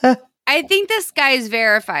I think this guy is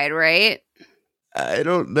verified, right? I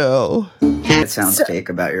don't know. It sounds fake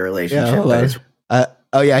about your relationship.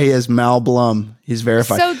 He is Mal Blum. He's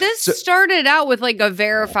verified. So this started out with like a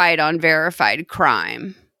verified on verified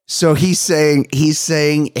crime. So he's saying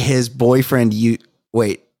his boyfriend,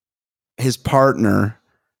 his partner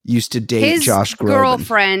used to date his Josh Groban.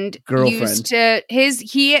 Girlfriend used to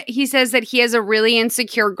he says that he has a really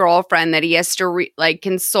insecure girlfriend that he has to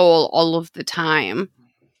console all of the time,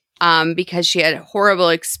 because she had horrible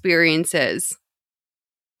experiences.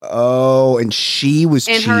 Oh, and she was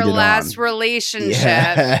in cheated her last on. relationship.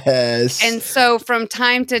 Yes. And so from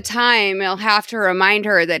time to time, he'll have to remind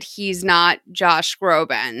her that he's not Josh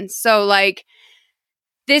Groban. So like,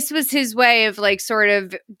 this was his way of like sort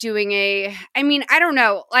of doing I don't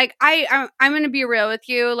know. Like I'm going to be real with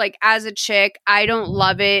you. Like as a chick, I don't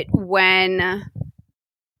love it when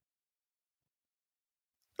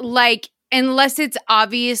like, unless it's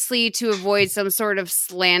obviously to avoid some sort of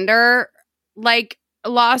slander, like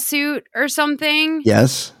lawsuit or something.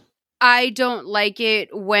 Yes. I don't like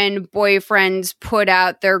it when boyfriends put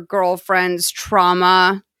out their girlfriend's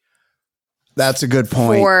trauma. That's a good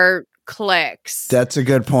point. For clicks. That's a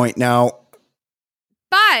good point. Now,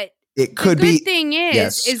 but it could the good be. thing is,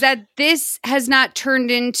 yes. is that this has not turned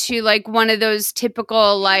into like one of those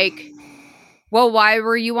typical like, well, why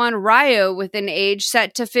were you on Ryo with an age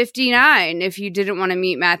set to 59 if you didn't want to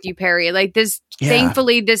meet Matthew Perry? Like this,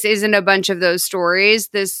 thankfully, this isn't a bunch of those stories.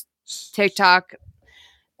 This TikTok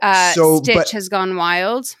Stitch has gone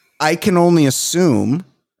wild. I can only assume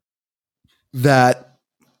that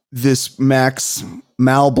this Max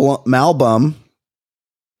Malbum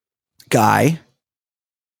guy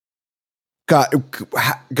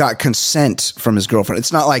got consent from his girlfriend.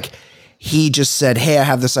 It's not like he just said, "Hey, I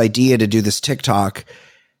have this idea to do this TikTok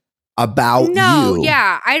about you." No,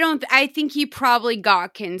 yeah, I think he probably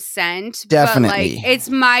got consent. Definitely, but like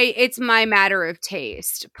it's my matter of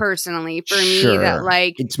taste personally for me that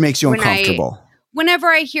like it makes you uncomfortable. Whenever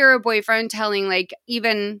I hear a boyfriend telling like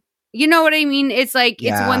even, you know what I mean? It's like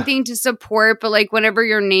it's one thing to support, but like whenever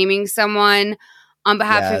you're naming someone on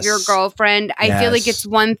behalf of your girlfriend, I feel like it's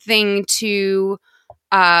one thing to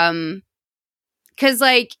because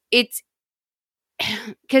like it's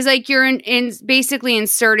because like you're in basically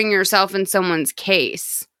inserting yourself in someone's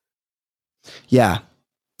case. Yeah.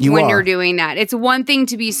 You're doing that. It's one thing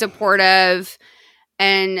to be supportive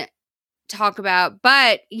and talk about,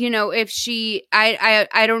 but you know, if she I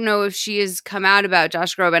don't know if she has come out about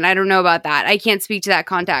Josh Groban. I don't know about that. I can't speak to that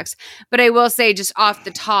context. But I will say just off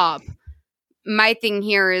the top, my thing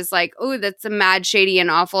here is like, oh, that's a mad shady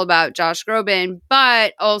and awful about Josh Groban,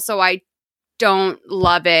 but also I don't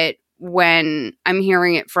love it when I'm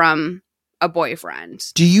hearing it from a boyfriend.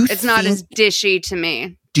 It's not as dishy to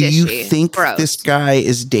me. Do you think this guy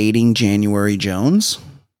is dating January Jones?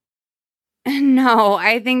 No,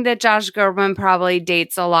 I think that Josh Groban probably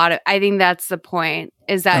dates a lot of, I think that's the point,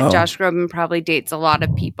 is that Josh Groban probably dates a lot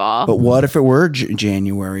of people. But what if it were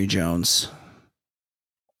January Jones?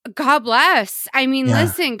 God bless. I mean,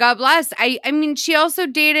 listen, God bless. I mean, she also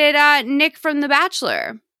dated Nick from The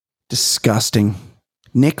Bachelor. Disgusting.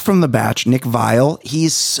 Nick from The Bachelor, Nick Viall,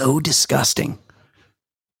 he's so disgusting.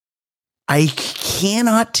 I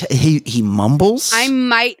cannot, he mumbles. I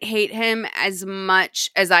might hate him as much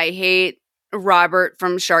as I hate Robert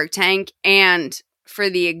from Shark Tank, and for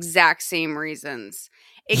the exact same reasons.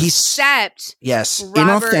 Except,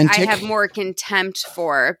 Robert, inauthentic. I have more contempt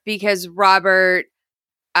for, because Robert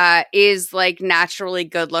is like naturally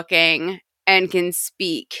good looking and can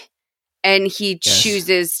speak. And he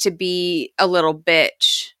chooses to be a little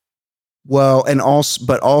bitch. Well, and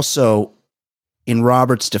also, in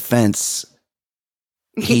Robert's defense,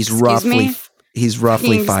 he's roughly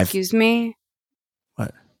 5. Excuse me.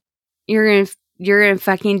 What? You're gonna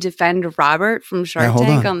fucking defend Robert from Shark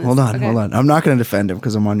Tank on this? Hold on. I'm not gonna defend him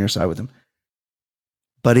because I'm on your side with him.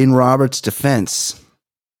 But in Robert's defense,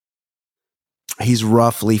 he's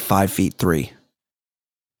roughly 5'3",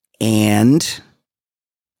 and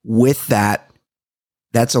with that,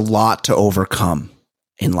 that's a lot to overcome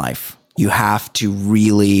in life. You have to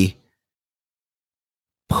really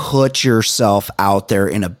put yourself out there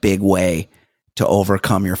in a big way to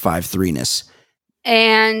overcome your 5'3"ness.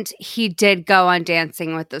 And he did go on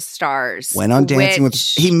Dancing with the Stars. Went on Dancing with...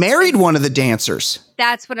 He married one of the dancers.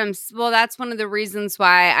 That's one of the reasons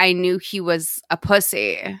why I knew he was a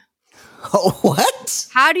pussy. Oh, what?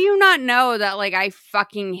 How do you not know that, like, I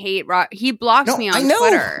fucking hate He blocked me on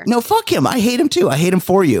Twitter. No, fuck him. I hate him too. I hate him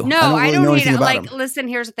for you. No, I don't hate him. Like, listen,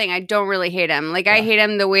 here's the thing. I don't really hate him. Like, I hate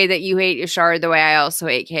him the way that you hate Yashar, the way I also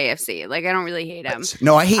hate KFC. Like, I don't really hate him.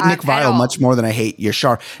 No, I hate Nick Viall much more than I hate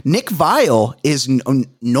Yashar. Nick Viall is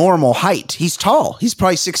normal height. He's tall. He's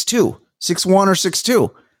probably 6'2", 6'1", or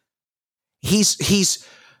 6'2". He's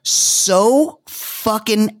so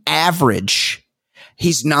fucking average.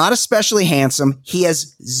 He's not especially handsome. He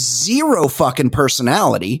has zero fucking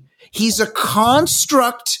personality. He's a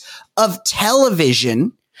construct of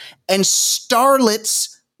television, and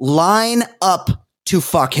starlets line up to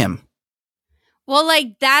fuck him. Well,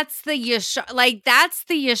 like that's the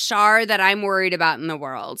Yashar that I'm worried about in the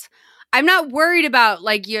world. I'm not worried about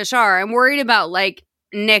like Yashar. I'm worried about like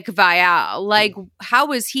Nick Viall. Like,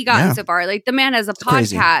 how has he gotten so far? Like, the man has a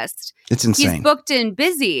podcast. Crazy. It's insane. He's booked and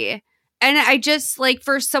busy. And I just, like,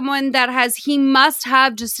 for someone that he must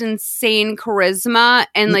have just insane charisma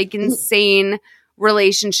and, like, insane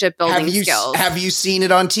relationship building skills. Have you seen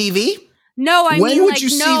it on TV? No, when would you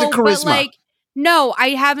see the charisma? But, like, no, I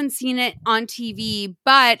haven't seen it on TV.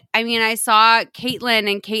 But, I mean, I saw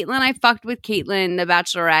Caitlyn, I fucked with Caitlyn, the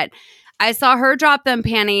Bachelorette. I saw her drop them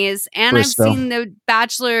panties, and Bristol. I've seen the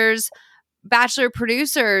Bachelor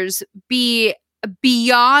producers be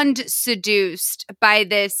beyond seduced by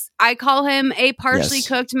this. I call him a partially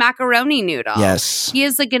cooked macaroni noodle. Yes. He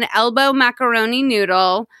is like an elbow macaroni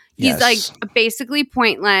noodle. He's like basically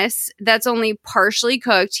pointless. That's only partially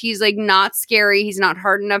cooked. He's like not scary. He's not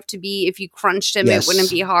hard enough to be, if you crunched him, it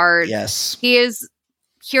wouldn't be hard. Yes. He is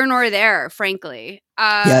here nor there, frankly.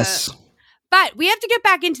 Yes. But we have to get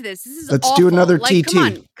back into this. This is Let's awful. do another like,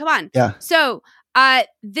 TT. Come on. Yeah. So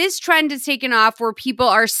this trend has taken off where people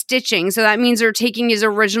are stitching. So that means they're taking his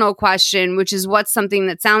original question, which is what's something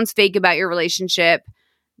that sounds fake about your relationship,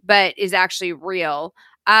 but is actually real.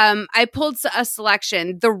 I pulled a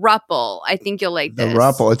selection. The Ruppel. I think you'll like this. The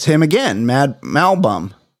Ruppel. It's him again.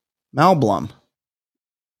 Malblum.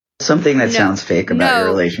 Something that sounds fake about your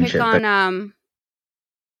relationship.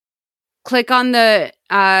 Click on the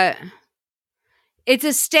it's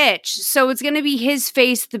a stitch, so it's going to be his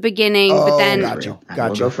face at the beginning, but then gotcha.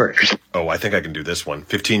 We'll go first. Oh, I think I can do this one.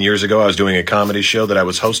 15 years ago, I was doing a comedy show that I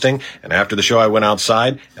was hosting, and after the show, I went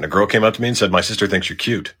outside, and a girl came up to me and said, "My sister thinks you're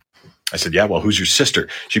cute." I said, "Yeah, well, who's your sister?"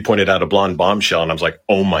 She pointed out a blonde bombshell, and I was like,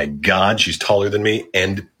 "Oh my God, she's taller than me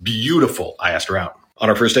and beautiful." I asked her out. On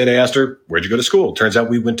our first date, I asked her, "Where'd you go to school?" Turns out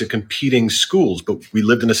we went to competing schools, but we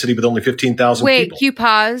lived in a city with only 15,000 people. Wait, you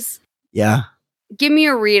pause. Yeah. Give me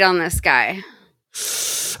a read on this guy.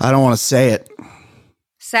 I don't want to say it.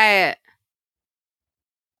 Say it.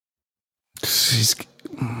 He's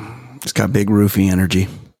got big roofie energy.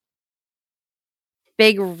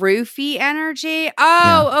 Big roofie energy?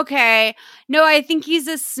 Oh, okay. No, I think he's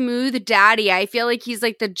a smooth daddy. I feel like he's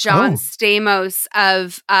like the John Stamos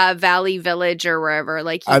of Valley Village or wherever.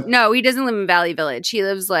 Like, no, he doesn't live in Valley Village. He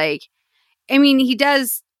lives like, I mean, he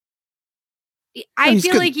does. I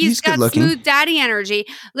feel like he's got smooth daddy energy.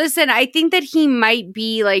 Listen, I think that he might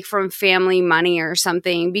be like from Family Money or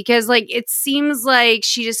something, because like it seems like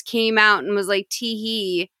she just came out and was like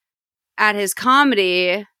tee-hee at his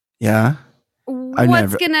comedy. Yeah. How's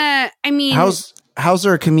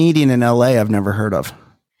there a comedian in LA I've never heard of?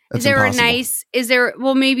 That's impossible.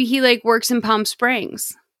 Well, maybe he like works in Palm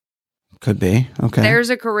Springs. Could be. Okay.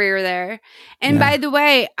 There's a career there. And by the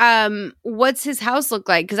way, what's his house look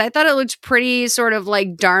like? Because I thought it looked pretty sort of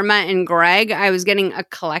like Dharma and Greg. I was getting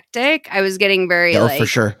eclectic. I was getting very for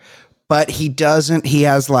sure. But he doesn't, he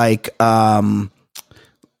has like,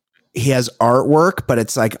 he has artwork, but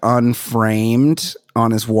it's like unframed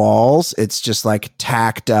on his walls. It's just like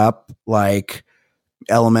tacked up like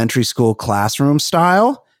elementary school classroom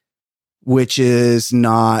style, which is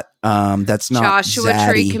not, that's not Joshua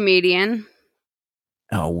zaddy. Tree comedian.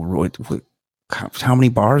 Oh, how many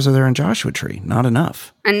bars are there in Joshua Tree? Not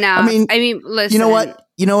enough. Enough. I mean, listen.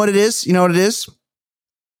 You know what it is?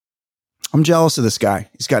 I'm jealous of this guy.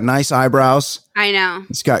 He's got nice eyebrows. I know.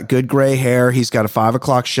 He's got good gray hair. He's got a 5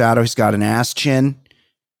 o'clock shadow. He's got an ass chin.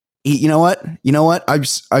 You know what?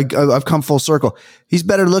 I've come full circle. He's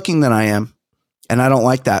better looking than I am, and I don't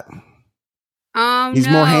like that. He's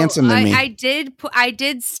more handsome than me. I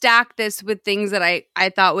did stack this with things that I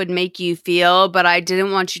thought would make you feel, but I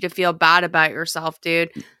didn't want you to feel bad about yourself,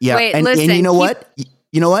 dude. Yeah. Wait, and listen. And you know what?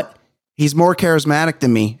 You know what? He's more charismatic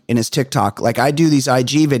than me in his TikTok. Like I do these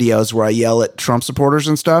IG videos where I yell at Trump supporters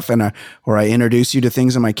and stuff, and where I introduce you to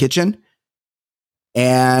things in my kitchen.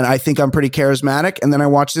 And I think I'm pretty charismatic. And then I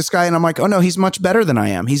watch this guy and I'm like, oh no, he's much better than I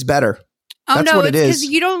am. He's better. Oh, That's no, what it's it because is.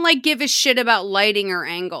 you don't like give a shit about lighting or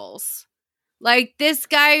angles. Like this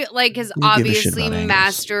guy, like has obviously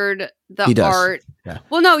mastered the art. Yeah.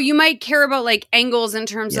 Well, no, you might care about like angles in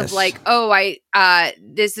terms of like,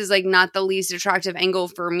 this is like not the least attractive angle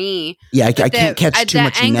for me. Yeah, I can't catch too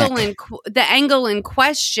much neck. The angle in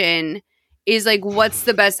question is like, what's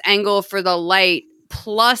the best angle for the light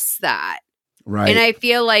plus that? Right. And I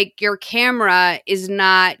feel like your camera is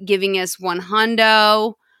not giving us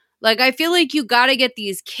 $100. Like, I feel like you got to get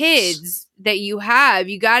these kids that you have.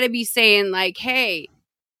 You got to be saying like, hey,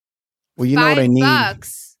 well, you know what I need?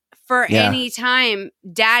 $5 for any time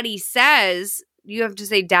daddy says. You have to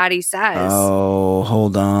say daddy says. Oh,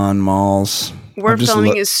 hold on, Malls. We're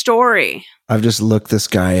filming his story. I've just looked this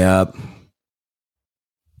guy up.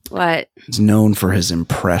 What? He's known for his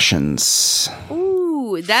impressions. Ooh,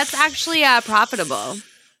 Ooh, that's actually profitable.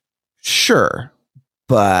 Sure,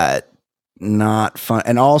 but not fun.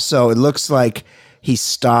 And also, it looks like he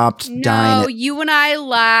stopped No, dying. you and I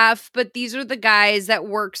laugh, but these are the guys that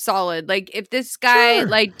work solid. Like if this guy Sure.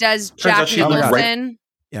 like does Turns out Jack she looked Nicholson,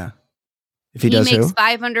 Yeah. If he does makes who?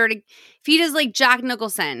 500. If he does like Jack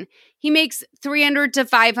Nicholson, he makes 300 to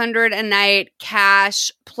 500 a night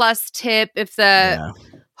cash plus tip if the Yeah.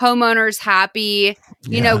 homeowner's happy.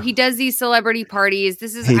 You know, he does these celebrity parties.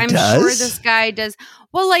 I'm sure this guy does.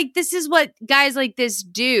 Well, like this is what guys like this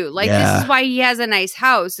do. Like this is why he has a nice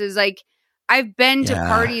house. Is like I've been to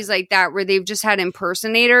parties like that where they've just had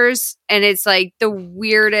impersonators and it's like the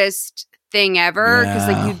weirdest thing ever because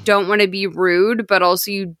like you don't want to be rude, but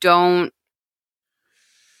also you don't.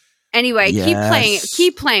 Anyway,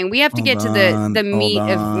 keep playing. We have to get to the meat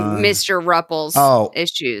of Mr. Ruppel's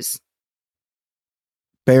issues.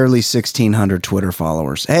 Barely 1,600 Twitter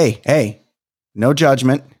followers. Hey, no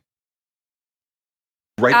judgment.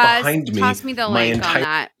 Right behind me. Toss me the link on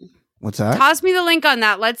that. What's that? Toss me the link on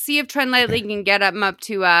that. Let's see if Trend Lightly can get him up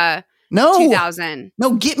to 2,000.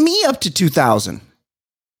 No, get me up to 2,000.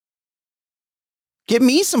 Get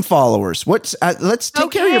me some followers. Let's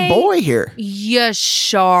take care of your boy here. Yeah,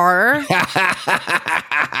 sure.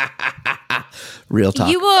 Real talk.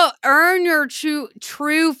 You will earn your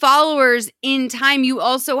true followers in time. You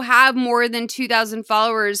also have more than 2,000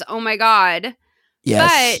 followers. Oh my God.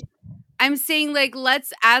 Yes. But I'm saying like,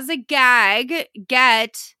 let's as a gag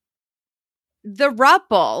get the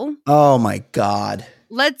Ruppel. Oh my God.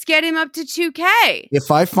 Let's get him up to 2K.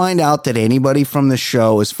 If I find out that anybody from the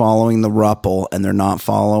show is following the Ruppel and they're not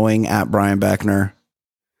following at Brian Beckner,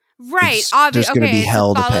 right? Obviously, there's going to be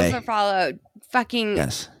hell to pay. Follow. Fucking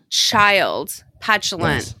child,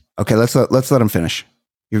 petulant. Yes. Okay, let's let him finish.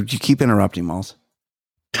 You keep interrupting, Malls.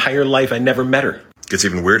 Entire life, I never met her. Gets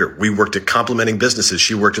even weirder. We worked at complementing businesses.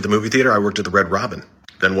 She worked at the movie theater. I worked at the Red Robin.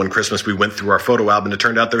 Then one Christmas, we went through our photo album. It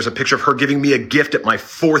turned out there was a picture of her giving me a gift at my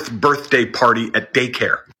 4th birthday party at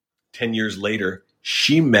daycare. 10 years later,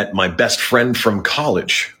 she met my best friend from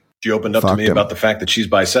college. She opened up to me about the fact that she's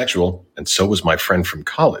bisexual, and so was my friend from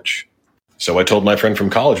college. So I told my friend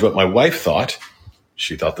from college what my wife thought.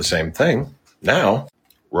 She thought the same thing. Now,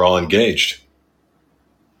 we're all engaged.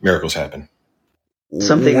 Miracles happen.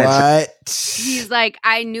 Something he's like,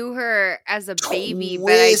 I knew her as a baby,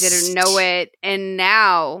 but I didn't know it, and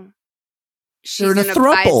now she's in a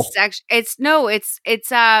throuple.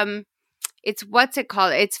 It's what's it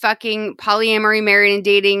called? It's fucking polyamory, married and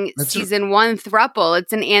dating season 1 throuple.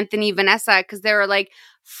 It's an Anthony Vanessa because they were like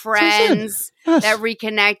friends that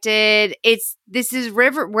reconnected.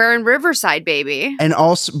 We're in Riverside, baby, and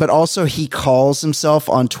also he calls himself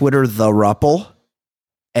on Twitter the Ruppel.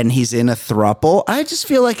 And he's in a throuple. I just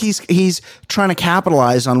feel like he's trying to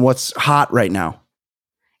capitalize on what's hot right now.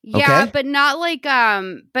 Yeah, okay? but not like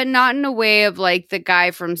but not in a way of like the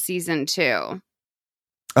guy from season 2.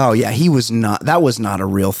 Oh yeah, that was not a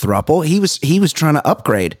real throuple. He was trying to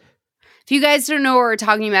upgrade. If you guys don't know what we're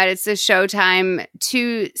talking about, it's the Showtime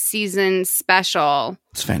 2-season special.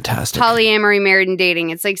 It's fantastic. Polyamory, married and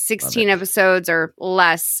dating. It's like 16 episodes or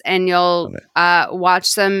less, and you'll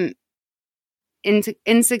watch them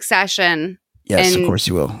in succession. Yes, of course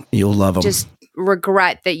you will. You'll love them. Just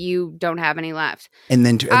regret that you don't have any left. And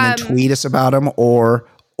then tweet us about them or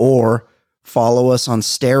follow us on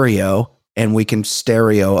Stereo and we can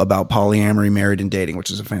stereo about polyamory, married and dating, which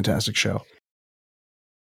is a fantastic show.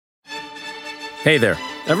 Hey there.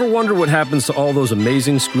 Ever wonder what happens to all those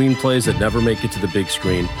amazing screenplays that never make it to the big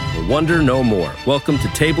screen? Well, wonder no more. Welcome to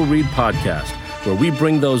Table Read Podcast, where we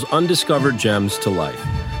bring those undiscovered gems to life.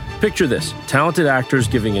 Picture this, talented actors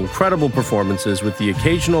giving incredible performances with the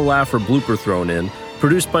occasional laugh or blooper thrown in,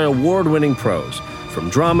 produced by award-winning pros.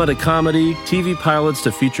 From drama to comedy, TV pilots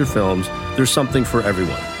to feature films, there's something for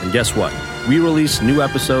everyone. And guess what? We release new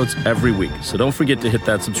episodes every week, so don't forget to hit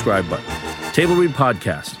that subscribe button. Table Read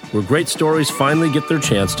Podcast, where great stories finally get their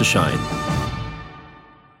chance to shine.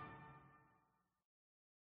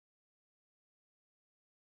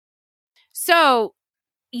 So,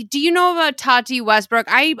 do you know about Tati Westbrook?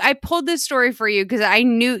 I pulled this story for you because I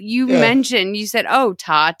knew you mentioned, you said, oh,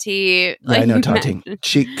 Tati. I know Tati.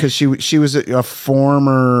 She was a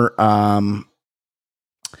former,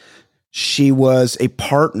 she was a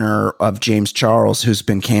partner of James Charles, who's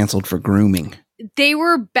been canceled for grooming. They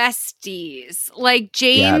were besties. Like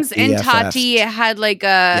James and Tati had like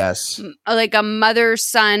a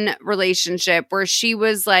mother-son relationship where she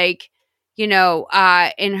was like, you know,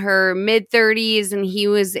 in her mid 30s and he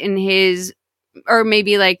was in his, or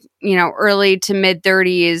maybe like, you know, early to mid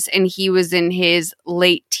 30s and he was in his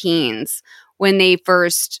late teens when they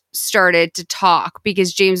first started to talk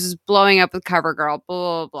because James was blowing up with CoverGirl, blah,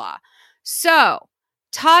 blah, blah. So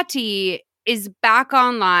Tati is back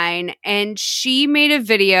online and she made a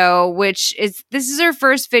video, this is her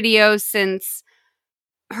first video since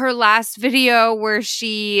her last video where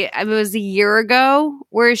it was a year ago,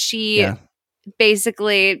 where she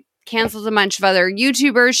basically canceled a bunch of other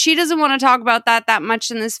YouTubers. She doesn't want to talk about that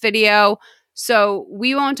much in this video. So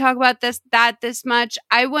we won't talk about this much.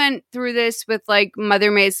 I went through this with like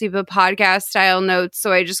Mother May Sleep a podcast style notes.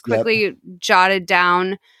 So I just quickly jotted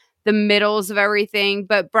down the middles of everything.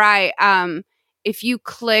 But Bri, if you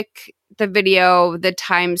click the video, the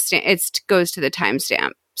timestamp, it goes to the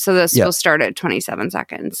timestamp. So this will start at 27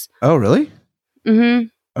 seconds. Oh, really? Mm-hmm.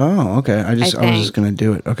 Oh, okay. I was just going to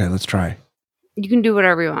do it. Okay, let's try. You can do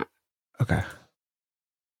whatever you want. Okay.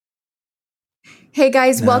 Hey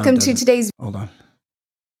guys, welcome to today's Hold on.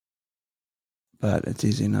 But it's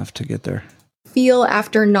easy enough to get there. feel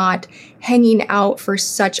after not hanging out for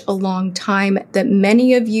such a long time that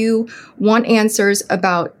many of you want answers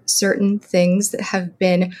about certain things that have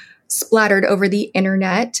been splattered over the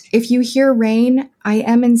internet. If you hear rain, I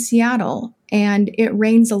am in Seattle and it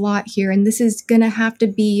rains a lot here. And this is going to have to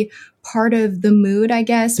be part of the mood, I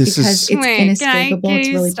guess, because it's inescapable. It's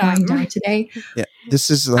really pouring down today. Yeah, this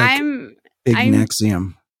is like I'm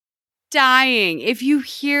Nexium. dying. If you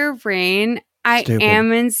hear rain, I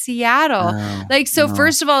am in Seattle.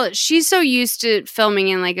 First of all, she's so used to filming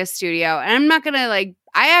in like a studio. And I'm not going to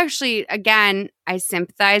I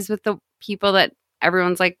sympathize with the people that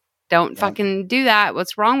everyone's like, don't fucking do that.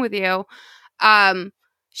 What's wrong with you?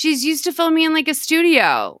 She's used to filming in like a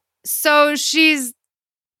studio. So she's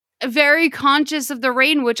very conscious of the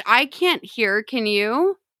rain, which I can't hear. Can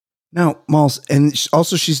you? No, Malls. And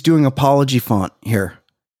also she's doing apology font here.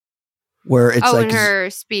 Where it's in her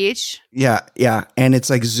speech. Yeah. And it's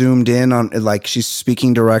like zoomed in on, like she's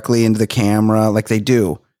speaking directly into the camera like they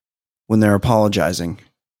do when they're apologizing.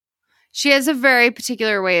 She has a very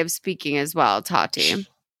particular way of speaking as well, Tati.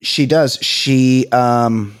 She does. She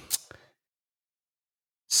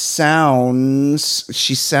sounds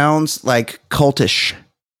like cultish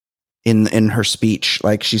in her speech.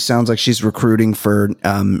 Like she sounds like she's recruiting for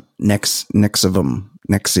Nexium.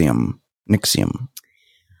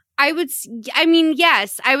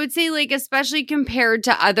 Yes, I would say like, especially compared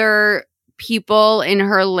to other people in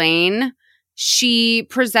her lane, she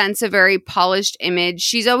presents a very polished image.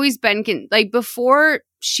 She's always been before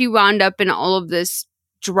she wound up in all of this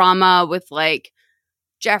drama with like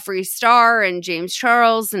Jeffree Star and James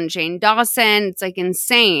Charles and Jane Dawson. It's like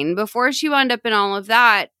insane. Before she wound up in all of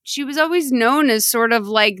that, she was always known as sort of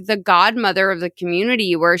like the godmother of the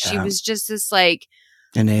community, where she was just this like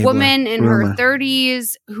woman in her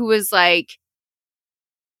 30s who was like,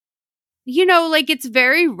 it's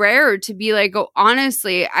very rare to be like,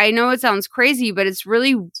 honestly, I know it sounds crazy, but it's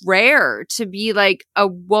really rare to be like a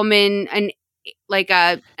woman, a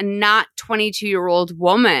not 22-year-old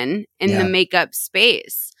woman in the makeup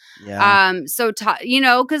space. Yeah.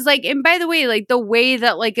 Because and by the way, like the way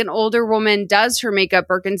that like an older woman does her makeup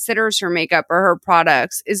or considers her makeup or her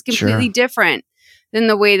products is completely different than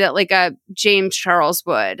the way that like a James Charles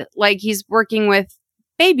would. Like he's working with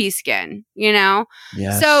baby skin, Yes.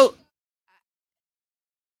 So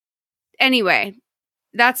anyway,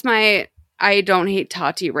 that's my I don't hate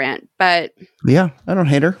Tati rant, but yeah, I don't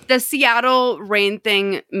hate her. The Seattle rain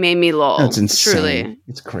thing made me lol. That's insane. Truly.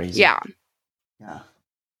 It's crazy. Yeah.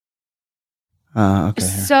 Okay.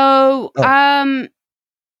 So,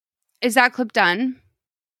 is that clip done?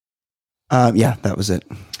 Yeah, that was it.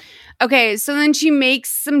 Okay, so then she makes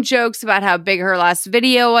some jokes about how big her last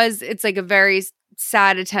video was. It's like a very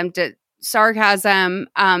sad attempt at sarcasm.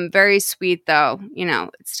 Very sweet though.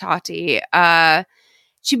 It's Tati.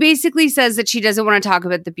 She basically says that she doesn't want to talk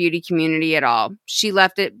about the beauty community at all. She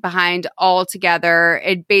left it behind altogether.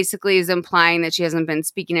 It basically is implying that she hasn't been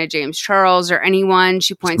speaking to James Charles or anyone.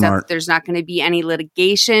 She points out that there's not going to be any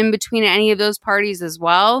litigation between any of those parties as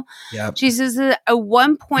well. Yep. She says that at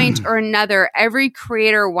one point or another, every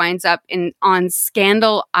creator winds up on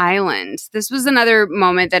Scandal Island. This was another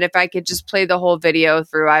moment that if I could just play the whole video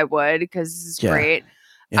through, I would, because this is great.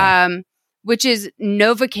 Yeah. Which is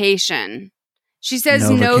Novocation. She says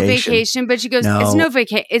no vacation, but she goes,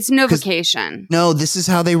 it's no vacation. No, this is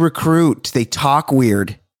how they recruit. They talk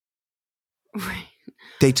weird.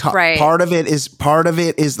 They talk. Right. Part of it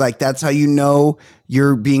is like, that's how you know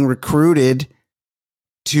you're being recruited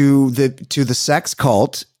to the sex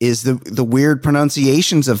cult, is the weird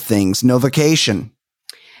pronunciations of things. No vacation.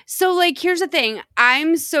 So like, here's the thing.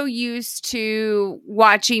 I'm so used to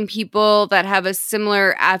watching people that have a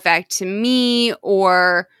similar affect to me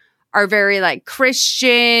or are very like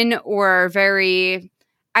Christian or very,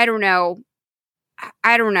 I don't know,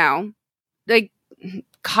 like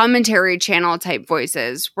commentary channel type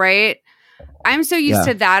voices, right? I'm so used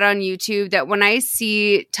to that on YouTube that when I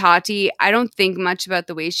see Tati, I don't think much about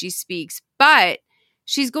the way she speaks, but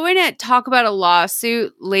she's going to talk about a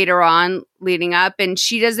lawsuit later on leading up, and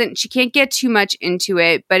she can't get too much into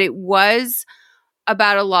it, but it was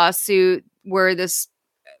about a lawsuit where this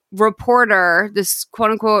reporter, this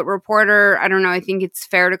quote unquote reporter, I don't know, I think it's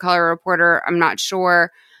fair to call her a reporter, I'm not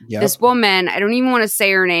sure. Yep. This woman, I don't even want to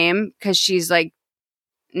say her name because she's like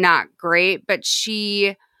not great, but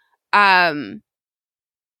she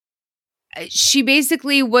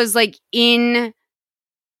basically was like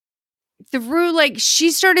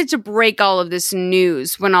she started to break all of this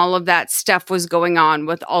news when all of that stuff was going on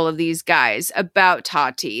with all of these guys about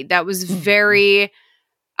Tati. That was very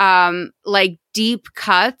like deep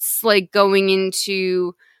cuts, like going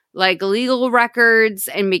into like legal records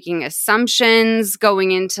and making assumptions,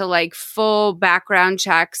 going into like full background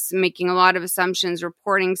checks, making a lot of assumptions,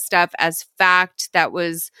 reporting stuff as fact that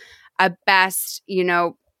was at best, you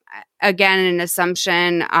know, again, an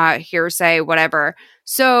assumption, hearsay, whatever.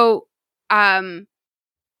 So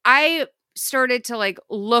I started to like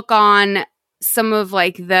look on some of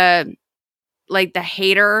like the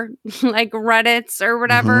hater like Reddits or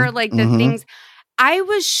whatever, like the things. I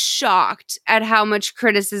was shocked at how much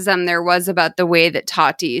criticism there was about the way that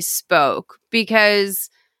Tati spoke, because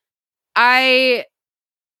it's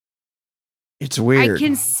weird.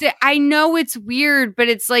 I know it's weird, but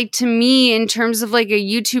it's like, to me, in terms of like a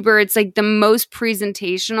YouTuber, it's like the most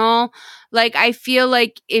presentational. Like, I feel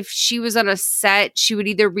like if she was on a set, she would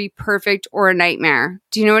either be perfect or a nightmare.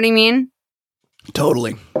 Do you know what I mean?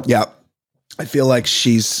 Totally. Yeah. I feel like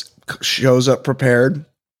shows up prepared.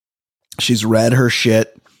 She's read her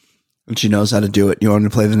shit and she knows how to do it. You want me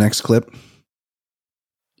to play the next clip?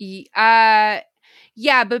 Yeah,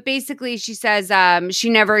 but basically she says she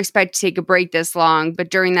never expected to take a break this long,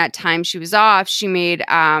 but during that time she was off, she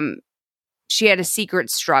had a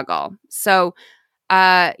secret struggle. So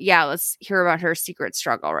let's hear about her secret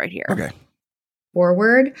struggle right here. Okay.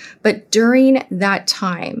 Forward, but during that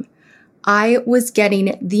time, I was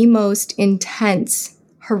getting the most intense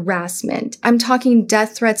harassment. I'm talking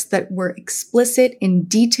death threats that were explicit in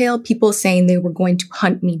detail, people saying they were going to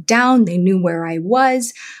hunt me down. They knew where I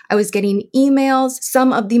was. I was getting emails,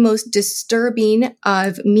 some of the most disturbing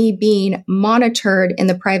of me being monitored in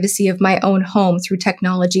the privacy of my own home through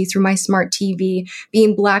technology, through my smart TV,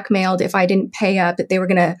 being blackmailed if I didn't pay up, that they were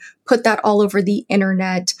going to put that all over the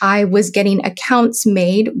internet. I was getting accounts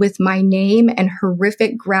made with my name and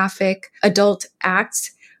horrific graphic adult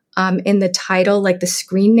acts in the title, like the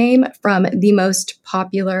screen name, from the most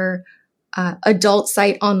popular adult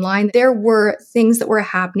site online. There were things that were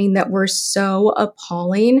happening that were so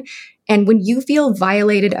appalling. And when you feel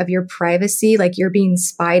violated of your privacy, like you're being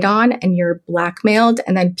spied on and you're blackmailed,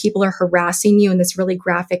 and then people are harassing you in this really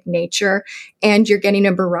graphic nature, and you're getting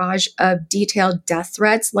a barrage of detailed death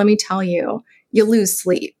threats, let me tell you, you lose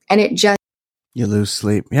sleep. And you lose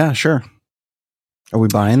sleep. Yeah, sure. Are we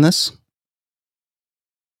buying this?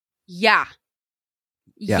 Yeah,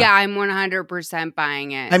 I'm 100%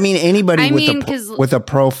 buying it. I mean, anybody with a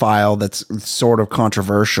profile that's sort of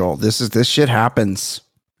controversial, this shit happens.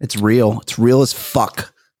 It's real. It's real as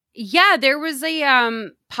fuck. Yeah, there was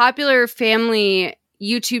a popular family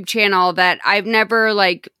YouTube channel that I've never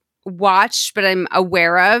like watched, but I'm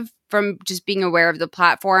aware of from just being aware of the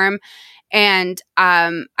platform. And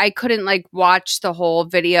I couldn't like watch the whole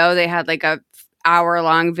video. They had like a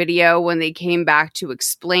hour-long video when they came back to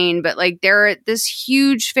explain, but like they're at this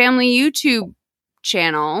huge family YouTube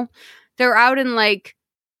channel. They're out in like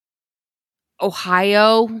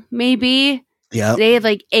Ohio, maybe. Yeah. They had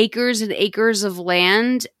like acres and acres of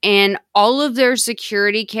land, and all of their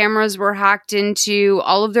security cameras were hacked into,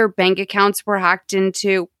 all of their bank accounts were hacked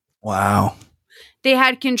into. Wow. They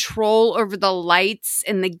had control over the lights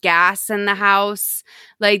and the gas in the house.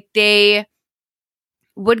 Like they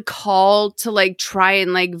would call to like try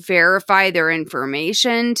and like verify their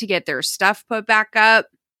information to get their stuff put back up.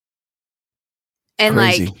 And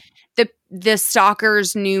Crazy. like the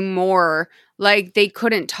stalkers knew more. Like they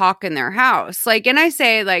couldn't talk in their house. Like, and I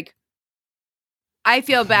say like, I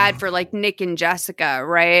feel bad for like Nick and Jessica,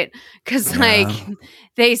 right? Because like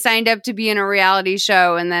they signed up to be in a reality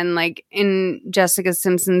show, and then like in Jessica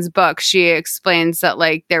Simpson's book, she explains that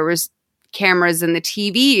like there was cameras in the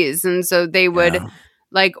TVs, and so they would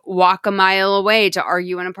like walk a mile away to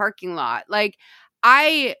argue in a parking lot. Like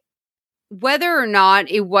whether or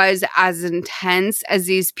not it was as intense as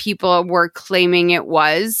these people were claiming it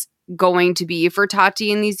was, going to be for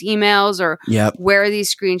Tati in these emails or where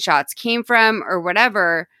these screenshots came from or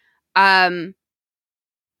whatever.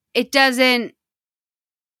 It doesn't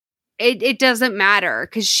matter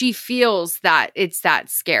because she feels that it's that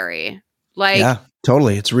scary. Like, yeah,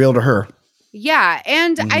 totally. It's real to her. Yeah.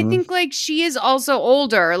 And I think like she is also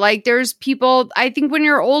older. Like there's people, I think when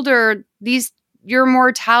you're older, your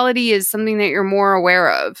mortality is something that you're more aware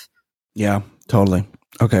of. Yeah, totally.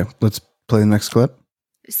 Okay, let's play the next clip.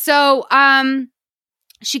 So,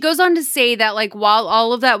 she goes on to say that like while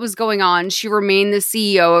all of that was going on, she remained the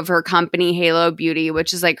CEO of her company, Halo Beauty,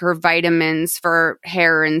 which is like her vitamins for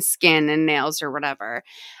hair and skin and nails or whatever.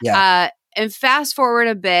 Yeah. And fast forward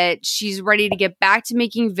a bit, she's ready to get back to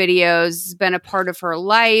making videos. It's been a part of her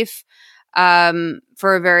life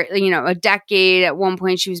for a decade. At one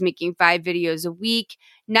point, she was making 5 videos a week.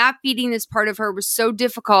 Not beating this part of her was so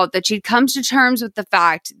difficult that she'd come to terms with the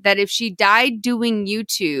fact that if she died doing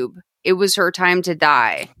YouTube, it was her time to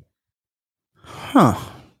die. Huh.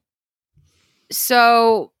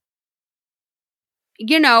 So,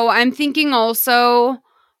 I'm thinking also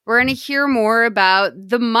we're going to hear more about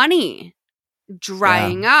the money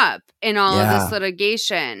drying up in all of this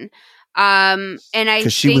litigation. And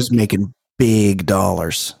because she was making big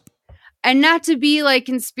dollars. And not to be like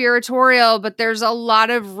conspiratorial, but there's a lot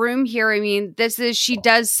of room here. I mean, she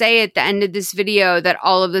does say at the end of this video that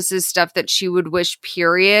all of this is stuff that she would wish,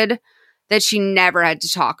 period, that she never had to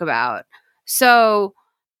talk about. So,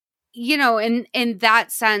 in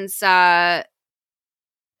that sense,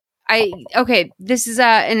 this is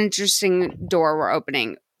an interesting door we're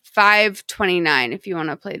opening. 529, if you want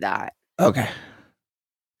to play that. Okay.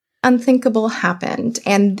 Unthinkable happened.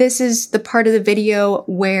 And this is the part of the video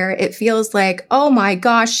where it feels like, oh my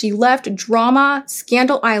gosh, she left drama,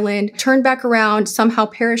 Scandal Island, turned back around, somehow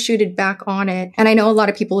parachuted back on it. And I know a lot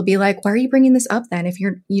of people will be like, why are you bringing this up then if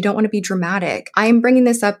you don't want to be dramatic? I am bringing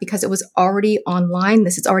this up because it was already online.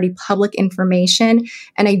 This is already public information.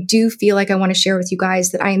 And I do feel like I want to share with you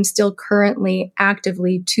guys that I am still currently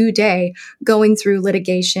actively today going through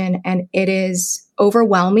litigation, and it is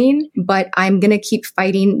overwhelming, but I'm going to keep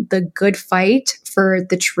fighting the good fight for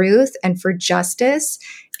the truth and for justice.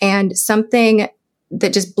 And something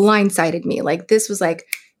that just blindsided me, like this was like,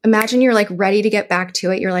 imagine you're like ready to get back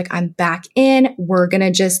to it. You're like, I'm back in, we're going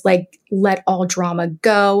to just like let all drama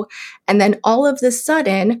go. And then all of the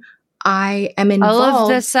sudden I am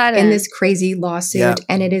involved in this crazy lawsuit,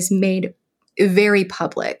 and it is made very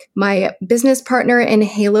public. My business partner in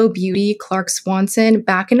Halo Beauty, Clark Swanson,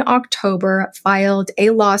 back in October filed a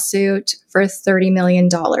lawsuit for $30 million.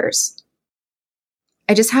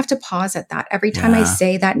 I just have to pause at that. Every time I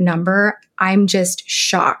say that number, I'm just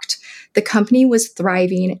shocked. The company was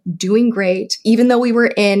thriving, doing great, even though we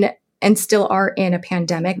were in and still are in a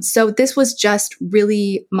pandemic. So this was just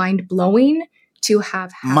really mind-blowing to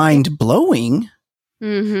have happened. Mind-blowing?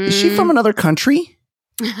 Mm-hmm. Is she from another country?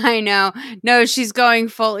 I know. No, she's going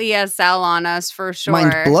full ESL on us for sure.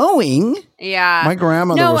 Mind-blowing? Yeah. My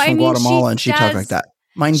grandmother was from Guatemala and she talked like that.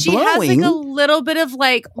 Mind-blowing? She has like a little bit of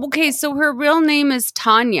like, okay, so her real name is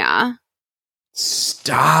Tanya.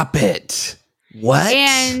 Stop it. What?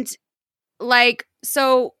 And like,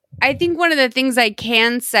 so I think one of the things I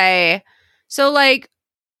can say, so like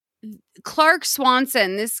Clark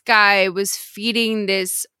Swanson, this guy was feeding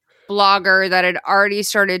this blogger that had already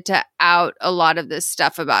started to out a lot of this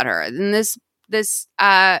stuff about her. And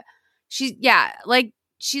she's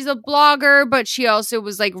a blogger, but she also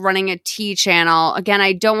was like running a tea channel. Again,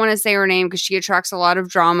 I don't want to say her name because she attracts a lot of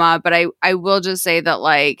drama, but I will just say that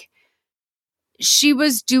like she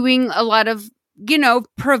was doing a lot of,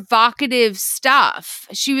 provocative stuff.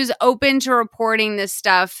 She was open to reporting this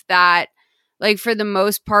stuff that like for the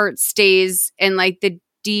most part stays in like the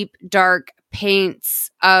deep, dark paints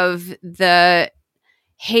of the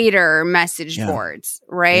hater message boards,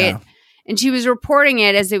 right? Yeah. And she was reporting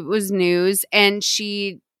it as it was news, and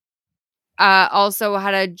she also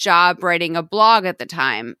had a job writing a blog at the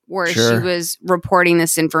time where she was reporting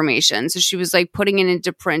this information. So she was like putting it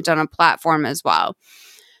into print on a platform as well.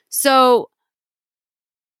 So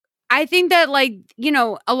I think that like,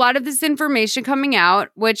 a lot of this information coming out,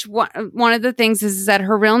 which one of the things is that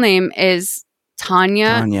her real name is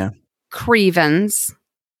Tanya. Crevens.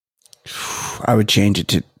 I would change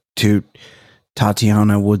it to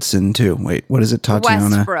Tatiana Woodson too. Wait, what is it?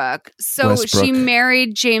 Tatiana Westbrook. So she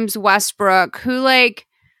married James Westbrook, who like,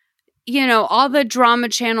 all the drama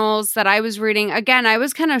channels that I was reading. Again, I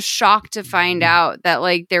was kind of shocked to find out that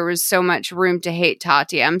like there was so much room to hate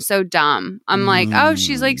Tati. I'm so dumb. I'm like, oh,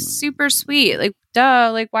 she's like super sweet. Like, duh.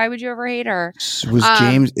 Like, why would you ever hate her?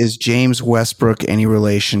 Is James Westbrook any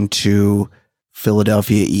relation to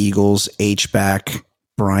Philadelphia Eagles H-back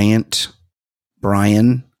Brian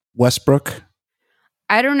Westbrook?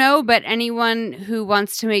 I don't know, but anyone who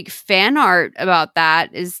wants to make fan art about that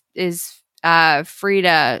is free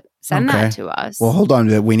to send that to us. Well, hold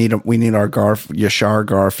on. We need our Yashar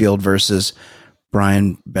Garfield versus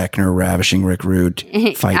Brian Beckner ravishing Rick Rude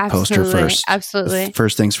fight poster first. Absolutely.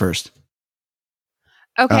 First things first.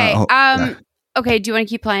 Okay. Okay. Do you want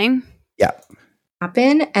to keep playing? Yeah.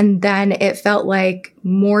 Happen, and then it felt like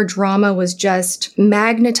more drama was just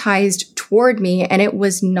magnetized toward me, and it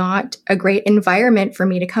was not a great environment for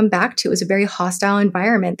me to come back to. It was a very hostile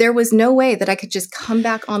environment. There was no way that I could just come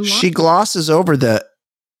back online. She glosses over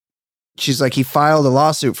she's like, he filed a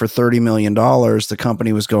lawsuit for $30 million. The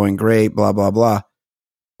company was going great, blah, blah, blah.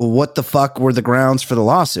 Well, what the fuck were the grounds for the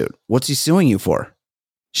lawsuit? What's he suing you for?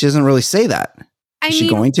 She doesn't really say that. Is she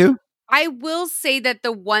going to? I will say that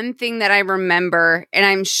the one thing that I remember, and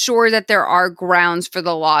I'm sure that there are grounds for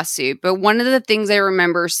the lawsuit, but one of the things I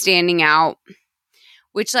remember standing out,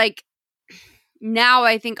 which like now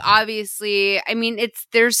I think obviously, I mean,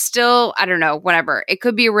 there's still, I don't know, whatever. It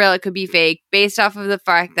could be real, it could be fake, based off of the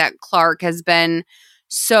fact that Clark has been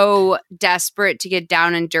so desperate to get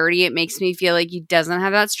down and dirty. It makes me feel like he doesn't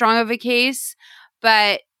have that strong of a case,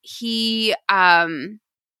 but he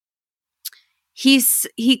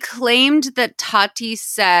claimed that Tati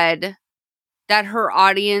said that her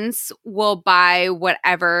audience will buy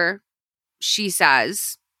whatever she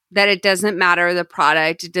says, that it doesn't matter the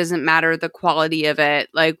product, it doesn't matter the quality of it,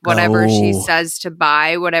 like whatever she says to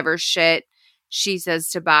buy, whatever shit she says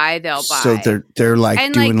to buy, they'll buy. So they're like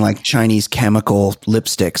and doing like Chinese chemical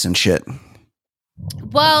lipsticks and shit.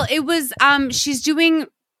 Well, it was she's doing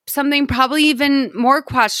something probably even more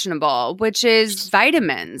questionable, which is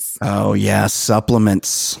vitamins. Oh yeah,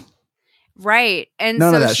 supplements. Right. And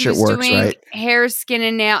none so of that shit works, doing right? Hair, skin,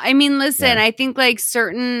 and nail. I mean, listen, I think like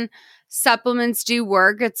certain supplements do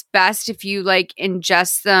work. It's best if you like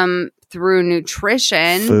ingest them through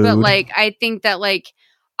nutrition. Food. But like I think that like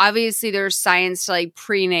obviously there's science to like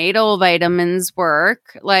prenatal vitamins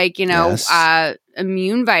work, like, you know,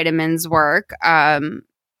 immune vitamins work.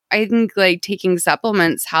 I think like taking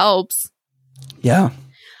supplements helps. Yeah.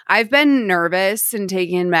 I've been nervous and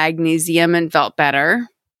taken magnesium and felt better.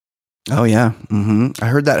 Oh yeah. Mm-hmm. I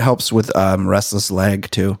heard that helps with restless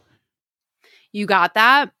leg too. You got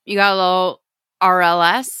that? You got a little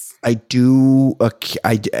RLS? I do.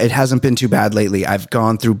 It hasn't been too bad lately. I've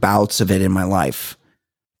gone through bouts of it in my life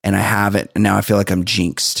and I haven't. And now I feel like I'm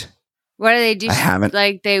jinxed. What do they do? I haven't.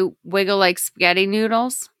 Like they wiggle like spaghetti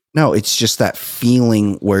noodles? No, it's just that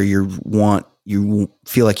feeling where you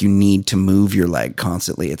feel like you need to move your leg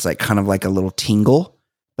constantly. It's like kind of like a little tingle,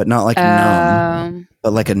 but not like numb,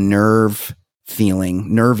 but like a nervous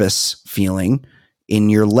feeling in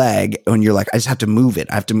your leg. When you're like, I just have to move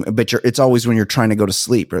it. I have to, but it's always when you're trying to go to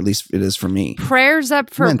sleep, or at least it is for me. Prayers up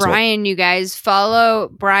for Brian, you guys. Follow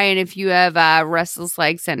Brian if you have restless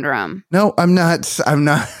leg syndrome. No, I'm not.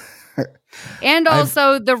 And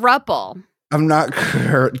also the Ruppel. I'm not.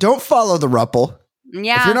 Don't follow the Ruppel.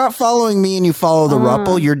 Yeah. If you're not following me and you follow the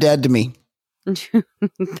Ruppel, you're dead to me.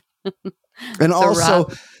 And also,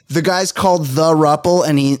 the guy's called the Ruppel,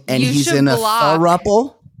 and he's in a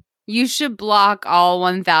Ruppel. You should block all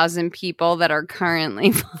 1,000 people that are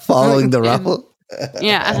currently following the Ruppel.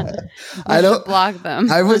 Yeah, I don't block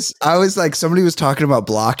them. I was like, somebody was talking about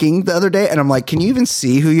blocking the other day, and I'm like, can you even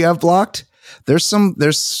see who you have blocked? There's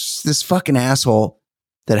this fucking asshole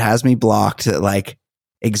that has me blocked that like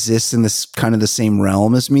exists in this kind of the same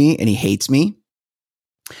realm as me, and he hates me.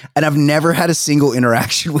 And I've never had a single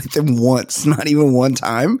interaction with him once, not even one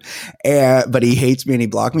time. But he hates me and he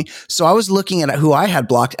blocked me. So I was looking at who I had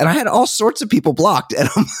blocked, and I had all sorts of people blocked. And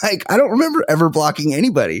I'm like, I don't remember ever blocking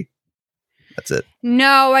anybody. That's it.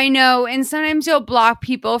 No, I know. And sometimes you'll block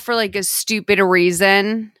people for like a stupid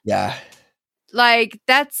reason. Yeah. Like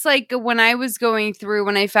that's like when I was going through,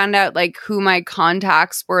 when I found out like who my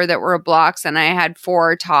contacts were that were blocked, and I had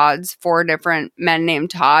 4 different men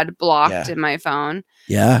named Todd blocked in my phone.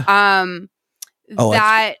 Yeah.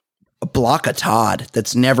 Block a Todd.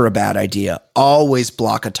 That's never a bad idea. Always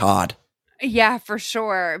block a Todd. Yeah, for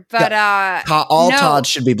sure. But all Todds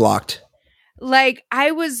should be blocked. Like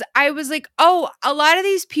I was like, oh, a lot of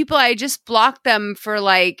these people, I just blocked them for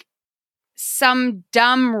like some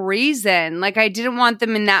dumb reason. Like I didn't want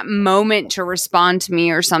them in that moment to respond to me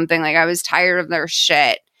or something. Like I was tired of their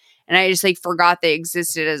shit, and I just like forgot they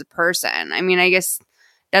existed as a person. I mean, I guess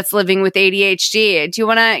that's living with ADHD. Do you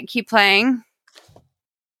want to keep playing?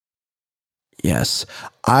 Yes.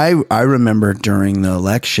 I remember during the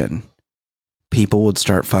election, people would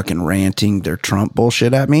start fucking ranting their Trump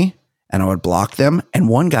bullshit at me. and I would block them. And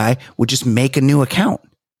one guy would just make a new account.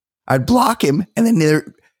 I'd block him, and then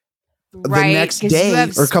the next day you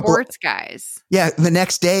have or a couple sports guys. Yeah, the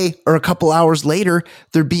next day or a couple hours later,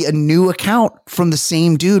 there'd be a new account from the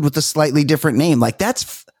same dude with a slightly different name. Like,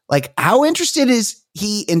 that's like, how interested is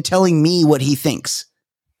he in telling me what he thinks?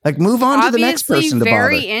 Like, move on to the next person to bother.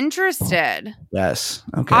 Very interested. Yes.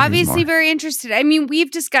 Okay. Obviously very interested. I mean,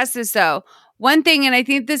 we've discussed this though. One thing, and I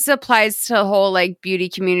think this applies to the whole like beauty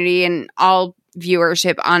community and all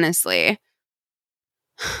viewership, honestly.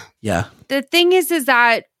 Yeah. The thing is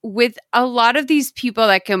that with a lot of these people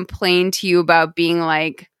that complain to you about being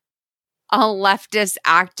like a leftist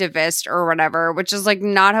activist or whatever, which is like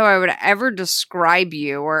not how I would ever describe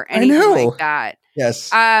you or anything like that.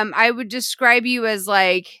 Yes. I would describe you as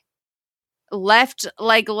like left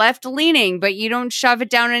leaning, but you don't shove it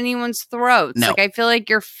down anyone's throats. No. Like, I feel like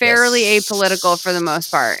you're fairly apolitical for the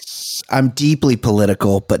most part. I'm deeply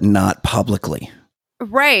political, but not publicly.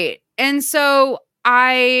 Right. And so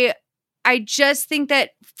I just think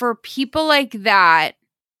that for people like that,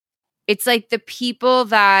 it's like the people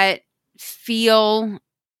that feel,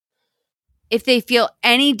 if they feel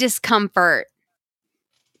any discomfort,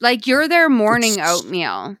 like you're their morning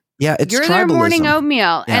oatmeal. Yeah, it's you're tribalism. their morning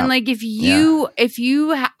oatmeal. Yeah. And like if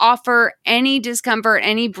you offer any discomfort,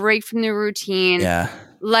 any break from the routine,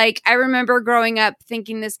 like I remember growing up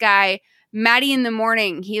thinking this guy Maddie in the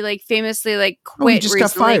Morning, he like famously like quit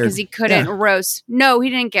recently because he couldn't roast. No, he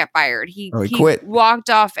didn't get fired. He quit. Walked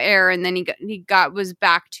off air and then he was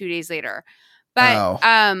back 2 days later. But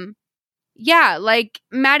yeah, like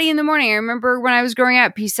Maddie in the Morning. I remember when I was growing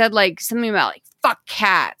up, he said like something about like fuck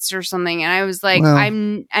cats or something, and I was like,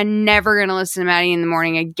 I'm never gonna listen to Maddie in the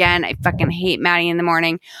Morning again. I fucking hate Maddie in the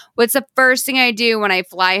Morning. What's the first thing I do when I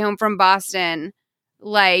fly home from Boston?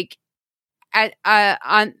 Like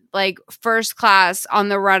on like first class on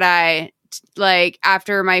the red eye, like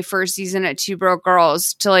after my first season at Two Broke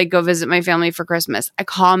Girls to like go visit my family for Christmas, I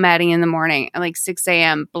call Maddie in the Morning at like 6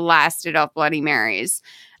 a.m. blasted off Bloody Marys.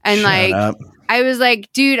 And Shut up. I was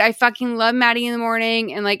like, dude, I fucking love Maddie in the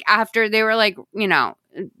Morning. And like after they were like, you know,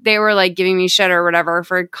 they were like giving me shit or whatever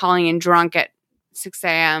for calling in drunk at 6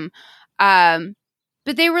 a.m.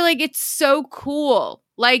 But they were like, it's so cool.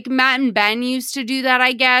 Like Matt and Ben used to do that,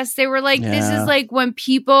 I guess. They were like, this is like when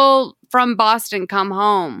people from Boston come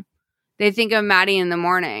home, they think of Maddie in the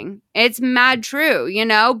Morning. It's mad true, you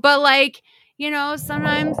know? But like, you know,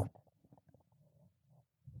 sometimes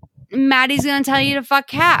Maddie's going to tell you to fuck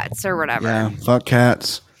cats or whatever. Yeah, fuck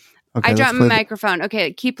cats. Okay, I dropped my microphone.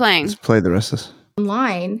 Okay, keep playing. Let's play the rest of this.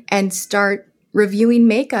 Online and start reviewing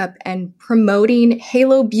makeup and promoting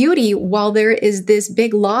Halo Beauty while there is this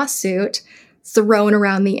big lawsuit thrown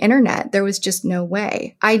around the internet. There was just no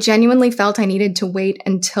way. I genuinely felt I needed to wait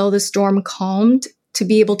until the storm calmed to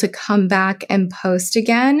be able to come back and post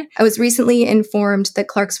again. I was recently informed that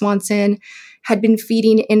Clark Swanson had been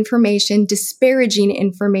feeding information, disparaging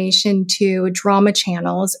information to drama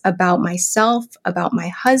channels about myself, about my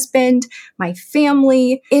husband, my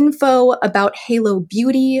family, info about Halo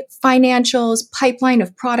Beauty, financials, pipeline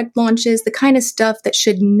of product launches, the kind of stuff that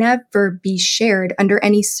should never be shared under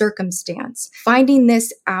any circumstance. Finding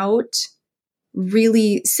this out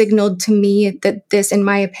really signaled to me that this, in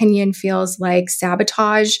my opinion, feels like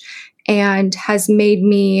sabotage and has made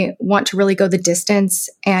me want to really go the distance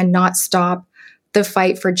and not stop the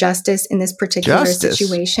fight for justice in this particular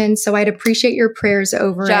situation. So I'd appreciate your prayers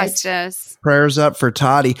over justice. Prayers up for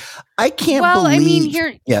Toddy. I can't believe. Well, I mean,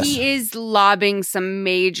 he is lobbing some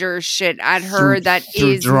major shit at her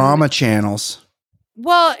through drama channels.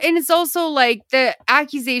 Well, and it's also like the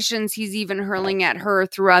accusations he's even hurling at her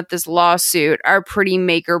throughout this lawsuit are pretty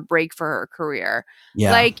make or break for her career.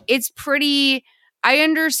 Yeah. Like it's pretty, I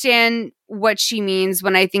understand what she means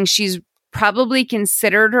when I think she's probably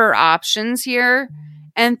considered her options here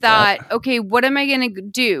and thought, okay, what am I going to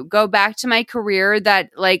do? Go back to my career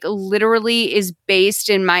that like literally is based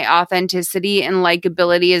in my authenticity and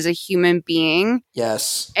likability as a human being.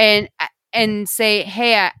 Yes. And say,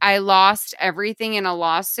 hey, I lost everything in a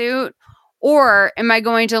lawsuit? Or am I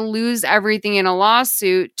going to lose everything in a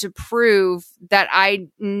lawsuit to prove that I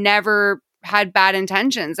never had bad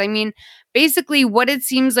intentions? I mean, basically what it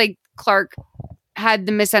seems like Clark had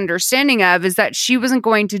the misunderstanding of is that she wasn't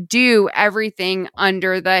going to do everything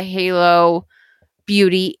under the Halo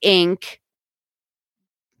Beauty Inc.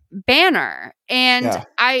 banner. And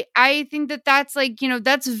I think that that's like, you know,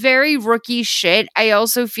 that's very rookie shit. I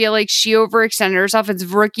also feel like she overextended herself. It's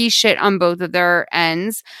rookie shit on both of their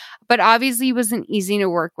ends, but obviously wasn't easy to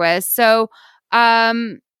work with. So,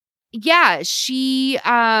 yeah, she,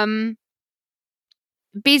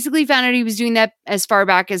 basically found out he was doing that as far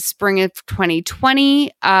back as spring of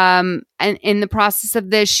 2020. And in the process of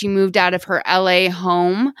this, she moved out of her LA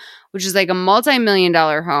home, which is like a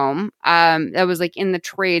multi-million-dollar home. That was like in the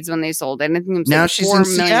trades when they sold it. And I think it was Now like she's $4 in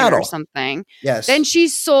million Seattle. or something. Yes. Then she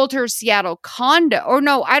sold her Seattle condo. Or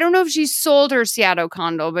no, I don't know if she sold her Seattle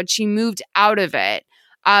condo, but she moved out of it,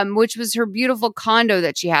 which was her beautiful condo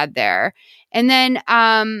that she had there. And then,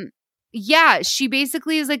 she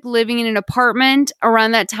basically is like living in an apartment.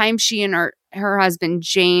 Around that time, she and her husband,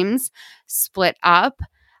 James, split up.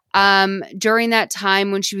 During that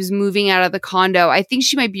time when she was moving out of the condo, I think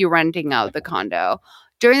she might be renting out the condo.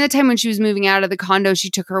 During the time when she was moving out of the condo, she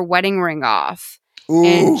took her wedding ring off. Ooh.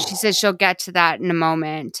 And she said she'll get to that in a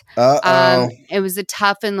moment. It was a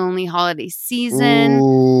tough and lonely holiday season.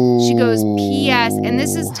 Ooh. She goes, P.S. And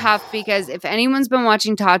this is tough because if anyone's been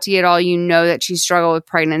watching Tati at all, you know that she struggled with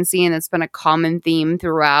pregnancy, and it's been a common theme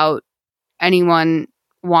throughout anyone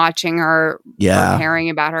watching her or hearing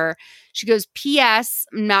about her. She goes, P.S.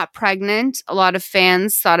 I'm not pregnant. A lot of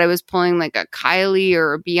fans thought I was pulling like a Kylie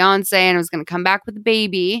or a Beyonce and I was going to come back with a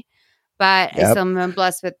baby, but I still am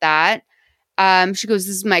blessed with that. She goes,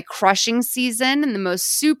 this is my crushing season and the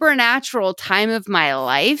most supernatural time of my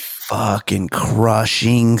life. Fucking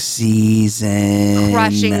crushing season.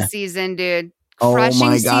 Crushing season, dude. Crushing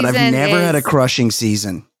my God. I've never had a crushing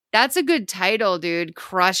season. That's a good title, dude.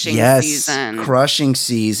 Crushing season. Crushing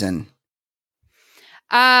season.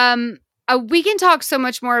 We can talk so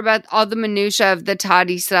much more about all the minutia of the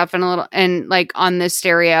Toddy stuff and like on the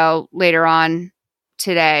stereo later on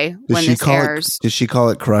today when this airs. Did she call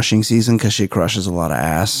it crushing season because she crushes a lot of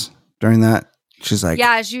ass during that? She's like,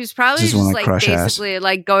 yeah, she was probably just like basically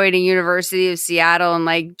like going to University of Seattle and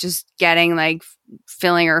like just getting like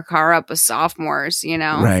filling her car up with sophomores, you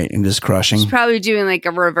know? Right, and just crushing. She's probably doing like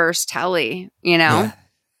a reverse telly, you know? Yeah.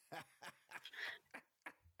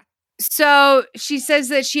 So she says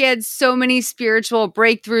that she had so many spiritual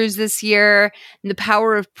breakthroughs this year, and the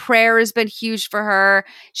power of prayer has been huge for her.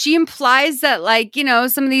 She implies that, like, you know,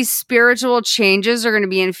 some of these spiritual changes are going to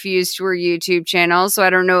be infused to her YouTube channel. So I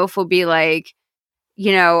don't know if we'll be like,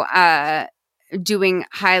 you know, doing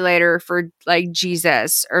highlighter for like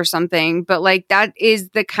Jesus or something, but like that is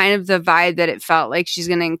the kind of the vibe that it felt like she's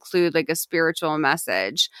going to include like a spiritual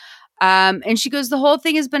message. And she goes, the whole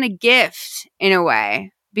thing has been a gift in a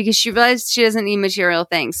way, because she realized she doesn't need material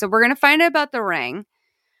things. So we're going to find out about the ring.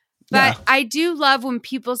 But yeah. I do love when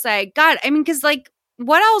people say, God, I mean, because like,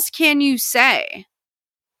 what else can you say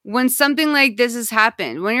when something like this has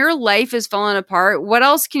happened? When your life is falling apart, what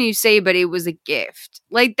else can you say but it was a gift?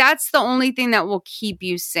 Like, that's the only thing that will keep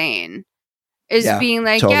you sane, is being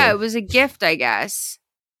like, totally. Yeah, it was a gift, I guess.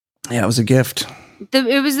 Yeah, it was a gift.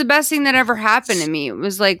 It was the best thing that ever happened to me. It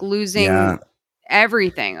was like losing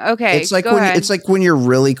everything. Okay, it's like go ahead. It's like when you're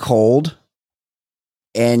really cold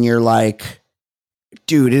and you're like,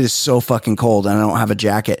 dude, it is so fucking cold and I don't have a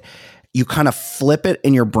jacket. You kind of flip it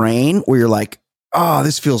in your brain where you're like, oh,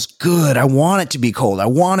 this feels good. I want it to be cold. I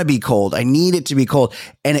want to be cold. I need it to be cold.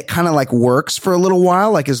 And it kind of like works for a little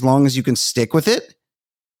while, like as long as you can stick with it.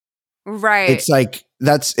 Right. It's like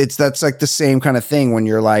that's like the same kind of thing when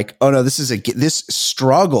you're like, oh no, this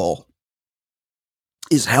struggle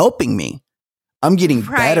is helping me. I'm getting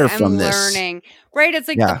better from this. Learning. Right. It's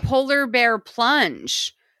like the polar bear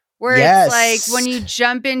plunge, where it's like when you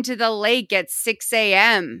jump into the lake at 6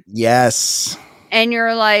 a.m. Yes. And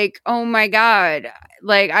you're like, oh my God,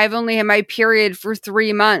 like I've only had my period for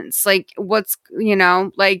 3 months. Like what's, you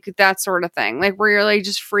know, like that sort of thing. Like where you're like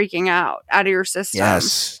just freaking out of your system.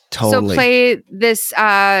 Yes, totally. So play this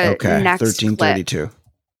next 1332. clip.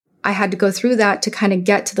 I had to go through that to kind of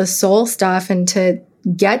get to the soul stuff and to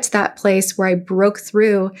get to that place where I broke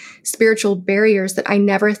through spiritual barriers that I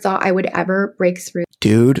never thought I would ever break through.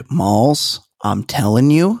 Dude, Malls, I'm telling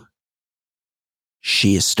you,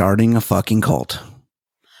 she is starting a fucking cult.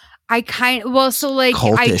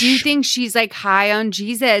 Cultish. I do think she's like high on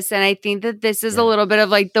Jesus. And I think that this is a little bit of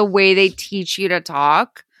like the way they teach you to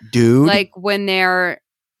talk. Dude. Like when they're,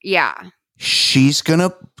 She's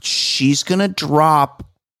gonna drop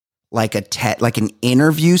like like an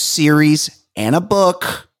interview series and a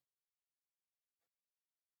book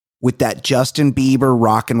with that Justin Bieber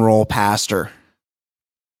rock and roll pastor.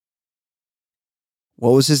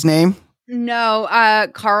 What was his name? No,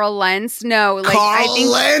 Carl Lentz. No, like Carl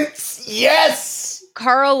Lentz. Yes.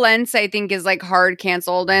 Carl Lentz, I think, is like hard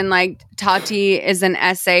canceled, and like Tati is an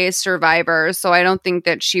SA survivor, so I don't think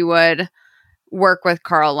that she would work with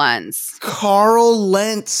Carl Lentz. Carl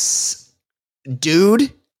Lentz,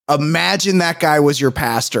 dude. Imagine that guy was your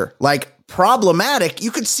pastor. Like, problematic. You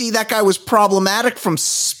could see that guy was problematic from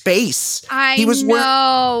space. He was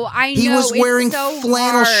wearing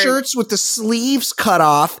flannel shirts with the sleeves cut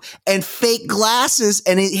off and fake glasses,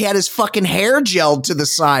 and he had his fucking hair gelled to the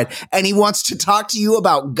side, and he wants to talk to you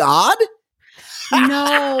about God?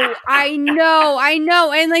 No, I know.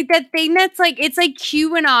 And like that thing that's like, it's like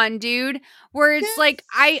QAnon, dude, where it's like,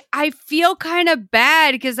 I feel kind of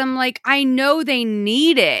bad because I'm like, I know they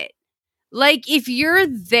need it. Like, if you're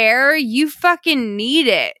there, you fucking need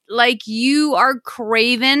it. Like, you are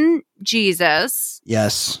craving Jesus.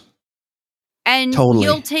 Yes. And totally.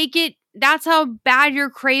 You'll take it. That's how bad you're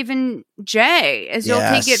craving Jay, is you'll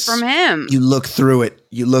take it from him. You look through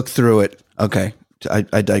it. Okay.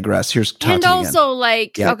 I digress. Here's Tati and also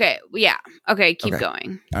again. Okay, keep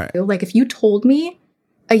going. All right. Like, if you told me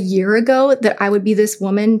a year ago that I would be this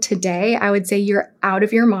woman today, I would say you're out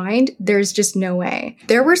of your mind. There's just no way.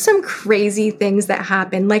 There were some crazy things that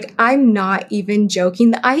happened. Like, I'm not even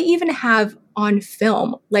joking. I even have on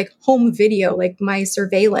film, like home video, like my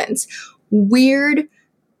surveillance, weird,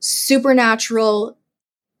 supernatural,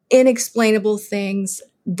 inexplainable things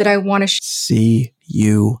that I want to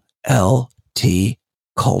CULT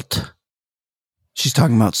cult. She's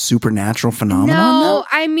talking about supernatural phenomena. No,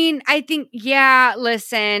 I mean, I think,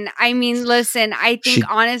 listen, I think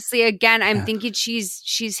honestly, again, I'm thinking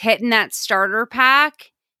she's hitting that starter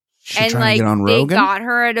pack, and like they got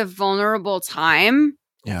her at a vulnerable time.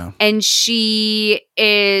 Yeah. And she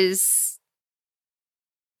is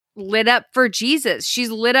lit up for Jesus.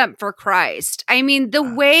 She's lit up for Christ. I mean,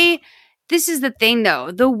 this is the thing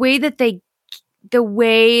though, the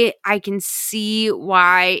way I can see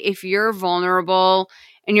why, if you're vulnerable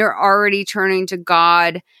and you're already turning to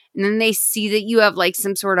God, and then they see that you have like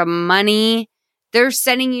some sort of money, they're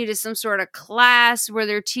sending you to some sort of class where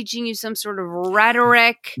they're teaching you some sort of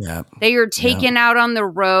rhetoric that you're taking out on the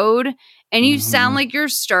road, and you sound like you're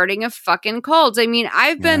starting a fucking cult. I mean,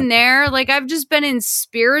 I've been there. Like, I've just been in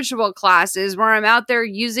spiritual classes where I'm out there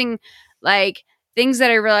using like things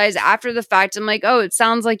that I realized after the fact. I'm like, oh, it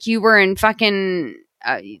sounds like you were in fucking.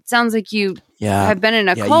 It sounds like you have been in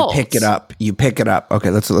a cult. You pick it up. Okay,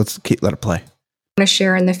 let it play. To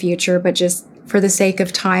share in the future, but just for the sake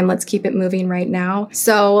of time, let's keep it moving right now.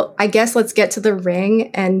 So I guess let's get to the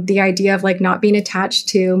ring and the idea of like not being attached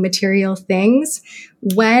to material things.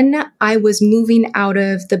 When I was moving out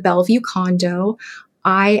of the Bellevue condo,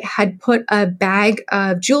 I had put a bag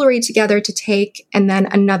of jewelry together to take and then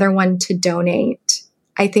another one to donate.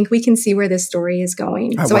 I think we can see where this story is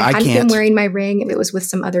going. So I hadn't been wearing my ring. It was with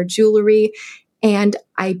some other jewelry. And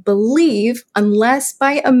I believe, unless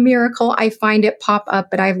by a miracle I find it pop up,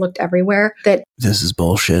 but I've looked everywhere, that this is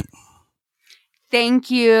bullshit. Thank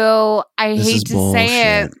you. I hate to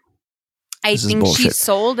say it. I think she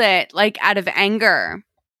sold it like out of anger.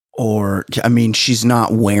 Or, I mean, she's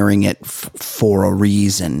not wearing it for a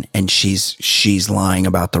reason, and she's lying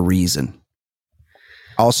about the reason.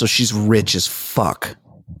 Also, she's rich as fuck.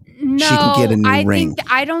 No, she can get a new ring.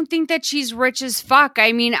 I don't think that she's rich as fuck.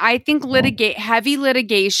 I mean, I think heavy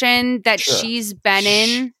litigation that she's been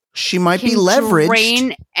in. She might be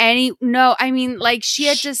leveraged. I mean, like, she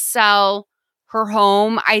had to sell her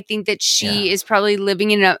home. I think that she is probably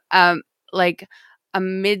living in a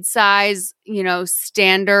mid-size,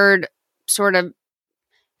 standard sort of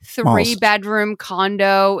 3-bedroom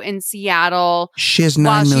condo in Seattle. She has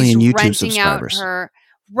 9 million YouTube subscribers.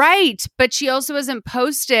 Right. But she also hasn't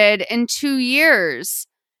posted in 2 years.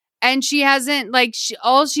 And she hasn't,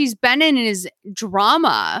 all she's been in is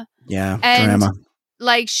drama. Yeah, and drama.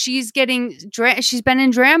 Like, she's been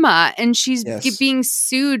in drama, and she's being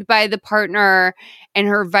sued by the partner in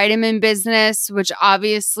her vitamin business, which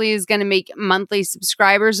obviously is going to make monthly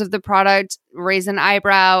subscribers of the product raise an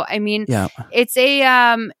eyebrow. I mean, it's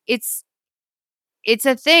a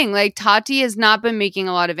thing. Like, Tati has not been making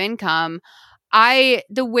a lot of income.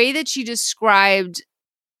 The way that she described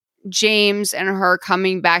James and her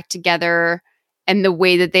coming back together and the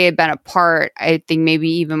way that they had been apart, I think maybe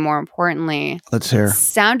even more importantly, let's hear.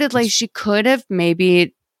 Sounded like she could have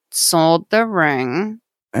maybe sold the ring.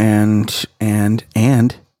 And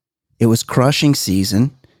it was crushing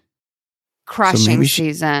season.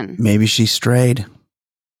 Season. Maybe she strayed.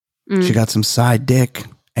 She got some side dick,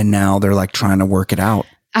 and now they're like trying to work it out.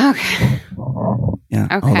 Okay. Yeah.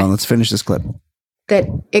 Okay. Hold on. Let's finish this clip. That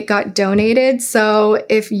it got donated. So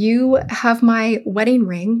if you have my wedding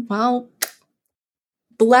ring, well,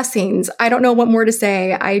 blessings. I don't know what more to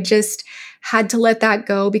say. I just had to let that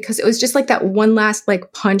go because it was just like that one last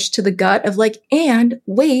punch to the gut of and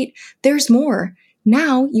wait, there's more.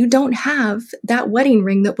 Now you don't have that wedding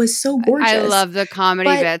ring that was so gorgeous. I love the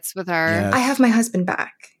comedy bits with her. Yes. I have my husband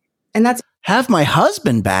back. And that's Have my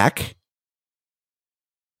husband back.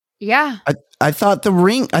 Yeah. I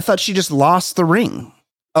thought she just lost the ring.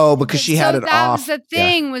 Oh, because she had it that off. was the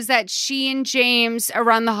thing, was that she and James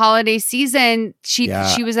around the holiday season, she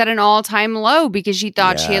was at an all-time low because she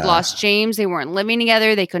thought she had lost James. They weren't living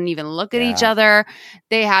together. They couldn't even look at each other.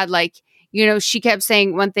 They had she kept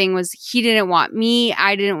saying one thing was, he didn't want me,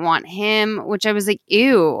 I didn't want him, which I was like,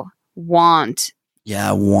 ew, want.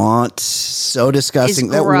 Yeah, want. So disgusting.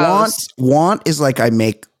 Is That gross. want is like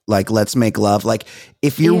let's make love. Like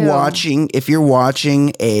if you're watching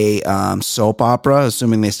a soap opera,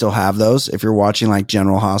 assuming they still have those, if you're watching like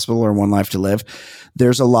General Hospital or One Life to Live,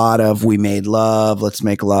 there's a lot of we made love, let's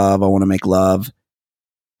make love, I want to make love.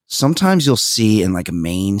 Sometimes you'll see in like a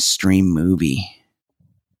mainstream movie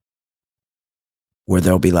where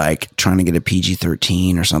they'll be like trying to get a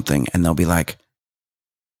PG-13 or something, and they'll be like,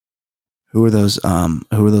 who are those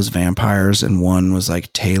vampires? And one was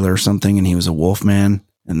like Taylor something, and he was a wolf man.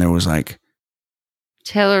 And there was like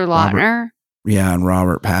Taylor Lautner. And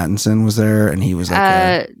Robert Pattinson was there, and he was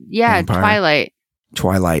like vampire.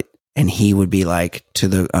 Twilight. And he would be like to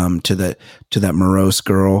that morose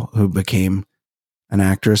girl who became an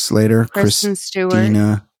actress later, Kristen Stewart.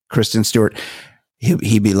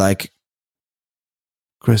 He'd be like,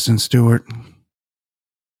 Kristen Stewart,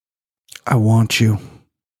 I want you.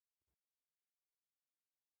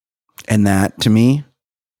 And that to me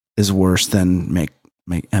is worse than make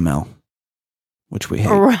ML, which we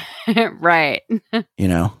hate. Right. You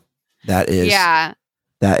know, that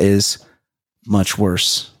is much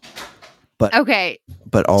worse. But okay.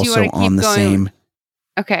 But also on the same.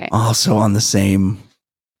 Okay. Also on the same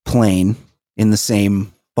plane, in the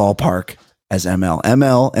same ballpark as ML.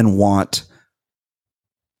 ML and want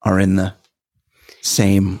are in the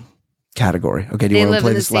same category. Okay, do you want to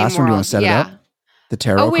play this last one? Do you want to set it up? The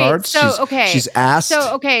tarot cards. She's asked.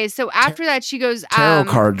 So after that, she goes, tarot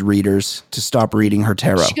card readers to stop reading her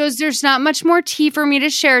tarot. She goes, there's not much more tea for me to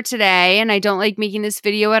share today, and I don't like making this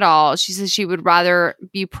video at all. She says she would rather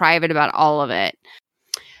be private about all of it.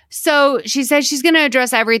 So she says she's going to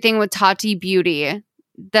address everything with Tati Beauty,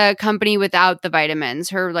 the company without the vitamins,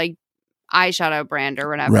 her like eyeshadow brand or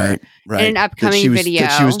whatever. Right. In an upcoming video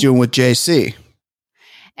that she was doing with JC.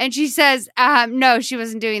 And she says, no, she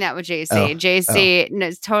wasn't doing that with JC. No,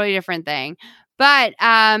 it's a totally different thing. But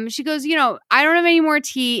she goes, I don't have any more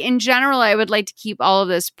tea. In general, I would like to keep all of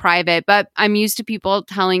this private, but I'm used to people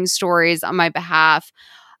telling stories on my behalf.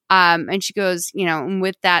 And she goes,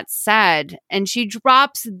 with that said, and she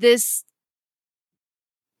drops this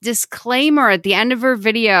disclaimer at the end of her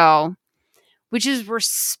video, which is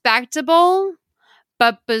respectable,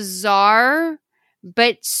 but bizarre,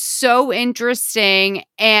 but so interesting,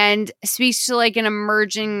 and speaks to like an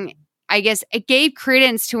emerging, I guess it gave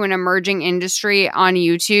credence to an emerging industry on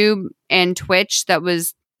YouTube and Twitch that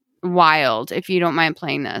was wild. If you don't mind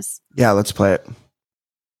playing this. Yeah, let's play it.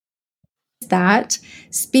 That,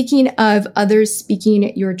 speaking of others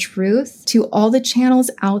speaking your truth to all the channels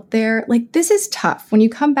out there, like this is tough. When you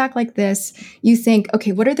come back like this, you think,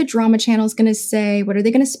 okay, what are the drama channels going to say? What are they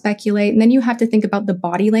going to speculate? And then you have to think about the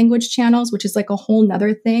body language channels, which is like a whole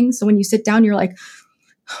nother thing. So when you sit down, you're like,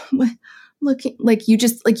 look, like you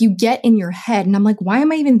just like you get in your head. And I'm like, why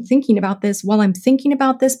am I even thinking about this while I'm thinking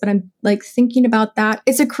about this? But I'm like thinking about that.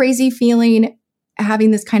 It's a crazy feeling having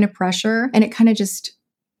this kind of pressure. And it kind of just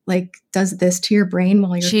like does this to your brain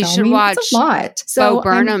while you're filming. Should watch it's a lot. So Bo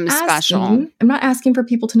Burnham's special. I'm not asking for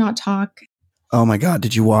people to not talk. Oh my God.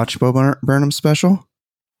 Did you watch Bo Burnham's special?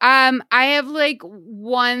 I have like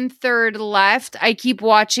 1/3 left. I keep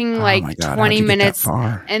watching like 20 minutes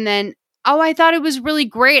and then, I thought it was really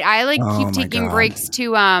great. I like keep taking breaks to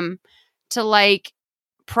like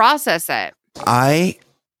process it. I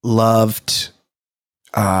loved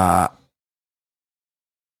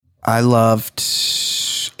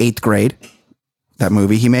 8th Grade, that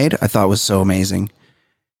movie he made. I thought was so amazing.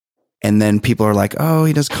 And then people are like, oh,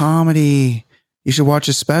 he does comedy, you should watch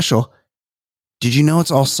his special. Did you know it's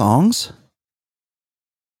all songs?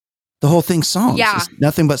 The whole thing's songs. Yeah. It's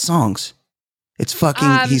nothing but songs. It's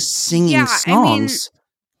fucking, he's singing songs,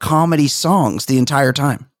 comedy songs the entire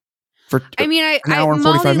time.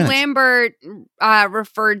 Molly Lambert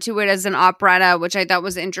referred to it as an operetta, which I thought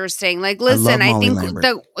was interesting. Like, listen, I think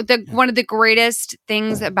the one of the greatest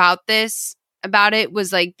things about it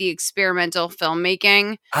was like the experimental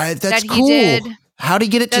filmmaking that he did. How did he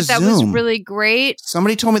get it to Zoom? That was really great.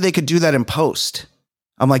 Somebody told me they could do that in post.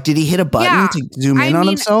 I'm like, did he hit a button to zoom in on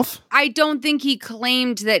himself? I don't think he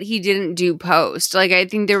claimed that he didn't do post. Like, I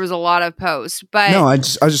think there was a lot of post, but no, I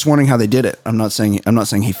was just wondering how they did it. I'm not saying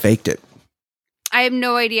he faked it. I have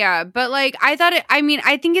no idea, but like I thought it. I mean,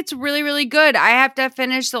 I think it's really, really good. I have to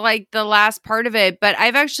finish the last part of it, but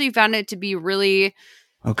I've actually found it to be really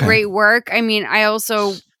great work. I mean, I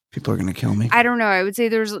also people are gonna kill me. I don't know. I would say I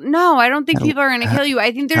don't think people are going to kill you.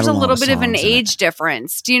 I think there's a little bit of an age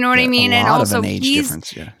difference. Do you know what I mean? And also,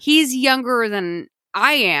 he's younger than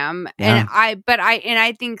I am, and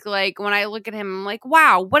I think like when I look at him, I'm like,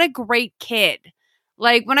 wow, what a great kid.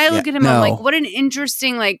 Like when I look at him, I'm like, what an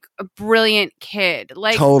interesting, like a brilliant kid.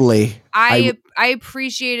 Like totally, I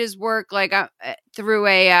appreciate his work like through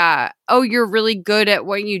a you're really good at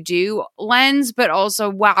what you do lens, but also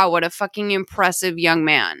wow, what a fucking impressive young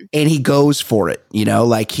man. And he goes for it, you know,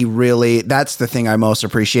 like he really. That's the thing I most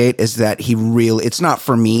appreciate is that he really. It's not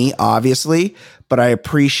for me, obviously, but I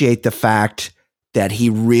appreciate the fact that he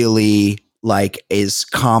really like is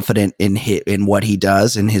confident in what he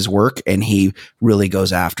does in his work, and he really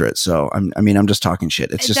goes after it. So I'm just talking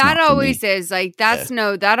shit. It's just that always is like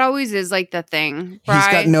that always is like the thing. He's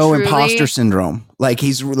got no imposter syndrome. Like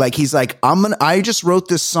he's like I just wrote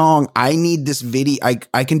this song. I need this video.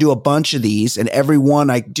 I can do a bunch of these, and every one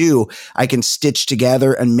I do, I can stitch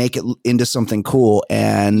together and make it into something cool.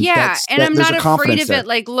 And I'm not afraid of it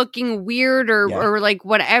like looking weird or like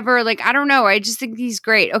whatever. Like I don't know. I just think he's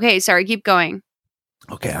great. Okay, sorry, keep going.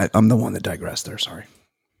 Okay, I'm the one that digressed there. Sorry.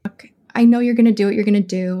 Okay. I know you're going to do what you're going to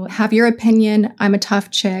do. Have your opinion. I'm a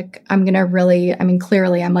tough chick. Clearly,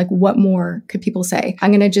 I'm like, what more could people say?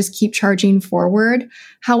 I'm going to just keep charging forward.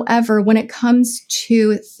 However, when it comes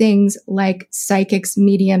to things like psychics,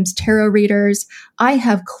 mediums, tarot readers, I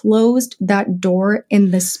have closed that door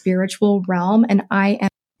in the spiritual realm, and I am.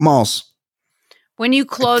 Malls. When you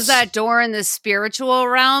close that door in the spiritual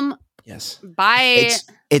realm, yes. Bye.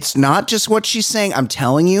 It's not just what she's saying. I'm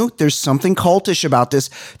telling you, there's something cultish about this.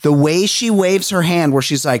 The way she waves her hand, where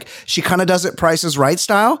she's like, she kind of does it Price is Right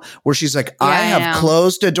style, where she's like, I have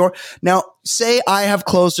closed a door. Now, say I have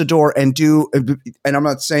closed a door and I'm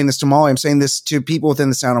not saying this to Molly, I'm saying this to people within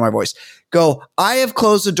the sound of my voice. Go, I have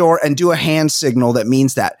closed the door, and do a hand signal that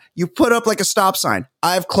means that. You put up like a stop sign.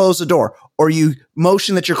 I have closed the door. Or you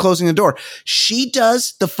motion that you're closing the door. She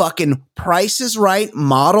does the fucking Price is Right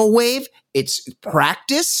model wave. It's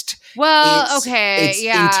practiced. Well, it's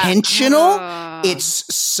intentional. It's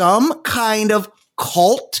some kind of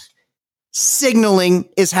cult signaling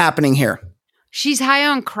is happening here. She's high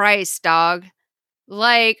on Christ, dog.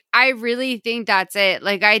 Like, I really think that's it.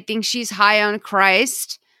 Like, I think she's high on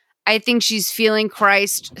Christ. I think she's feeling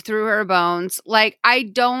Christ through her bones. Like, I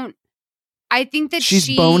think that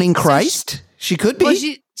she's boning Christ. She could be. Well,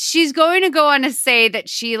 she's going to go on to say that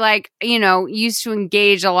she used to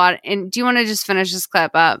engage a lot. And do you want to just finish this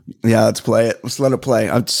clip up? Yeah, let's play it. Let's let it play.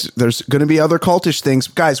 There's going to be other cultish things.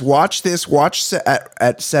 Guys, watch this. Watch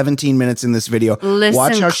at 17 minutes in this video. Listen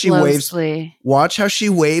watch how closely. She waves. Watch how she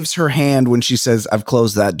waves her hand when she says, I've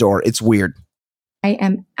closed that door. It's weird. I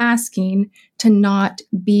am asking to not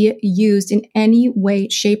be used in any way,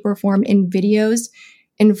 shape, or form in videos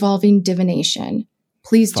involving divination.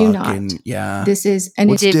 Please do not. Yeah. This is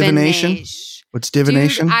What's divination? What's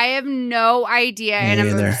divination? Dude, I have no idea, and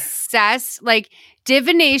I'm obsessed. Like,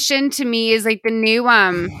 divination to me is like the new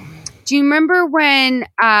do you remember when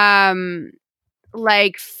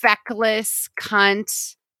like feckless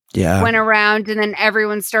cunt went around, and then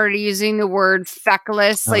everyone started using the word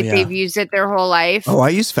feckless like they've used it their whole life? Oh, I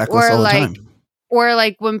use feckless all the time. Or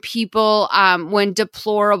like when people when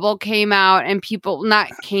deplorable came out, and people not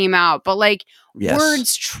came out, but like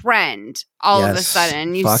words trend all of a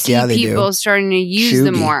sudden. You see people starting to use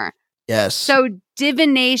them more. Yes. So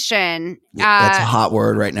divination. That's a hot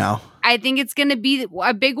word right now. I think it's going to be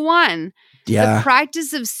a big one. Yeah. The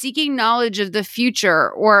practice of seeking knowledge of the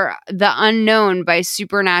future or the unknown by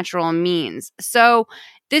supernatural means. So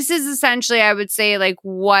this is essentially, I would say, like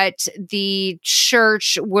what the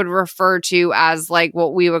church would refer to as like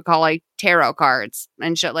what we would call like tarot cards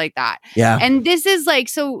and shit like that. Yeah. And this is like,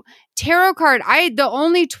 so tarot card, the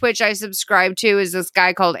only Twitch I subscribe to is this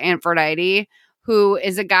guy called Aphrodite, who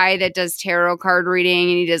is a guy that does tarot card reading,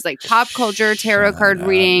 and he does like pop culture tarot card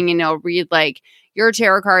reading, and he'll read like your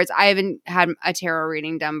tarot cards. I haven't had a tarot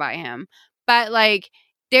reading done by him, but like,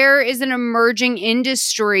 there is an emerging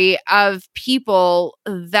industry of people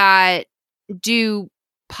that do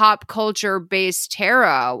pop culture based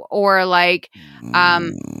tarot or like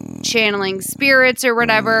channeling spirits or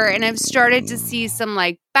whatever. And I've started to see some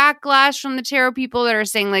like backlash from the tarot people that are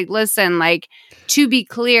saying like, listen, like to be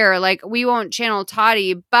clear, like we won't channel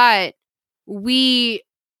Toddy, but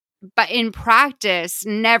in practice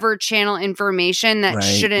never channel information that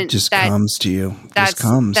shouldn't comes to you.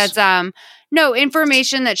 That's no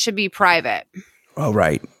information that should be private. Oh,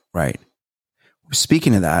 right.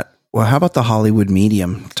 Speaking of that, well, how about the Hollywood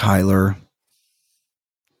medium, Tyler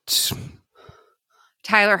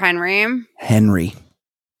Henry?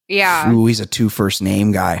 Yeah. Ooh, he's a 2 first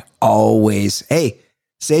name guy. Always. Hey,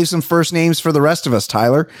 save some first names for the rest of us,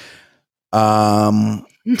 Tyler.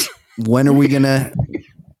 When are we gonna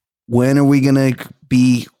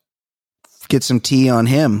get some tea on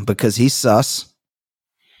him? Because he's sus.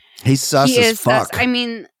 He's sus as fuck. I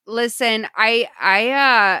mean, listen,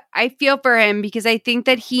 I feel for him because I think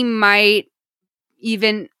that he might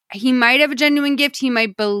have a genuine gift. He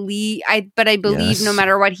might believe, but I believe Yes. no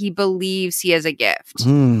matter what he believes, he has a gift.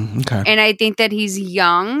 Okay. And I think that he's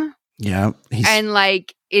young. Yeah. And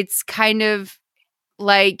like, it's kind of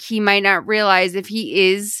like he might not realize if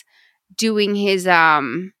he is doing his,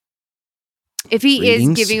 if he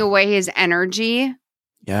Readings? is giving away his energy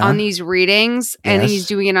Yeah. on these readings and Yes. he's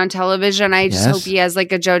doing it on television. I just Yes. hope he has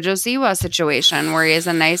like a JoJo Siwa situation where he has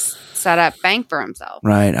a nice setup bank for himself.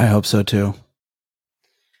 Right. I hope so too.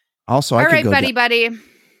 Also, All right, buddy.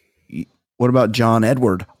 What about John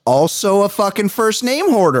Edward? Also a fucking first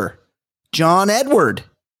name hoarder. John Edward.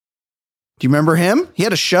 Do you remember him? He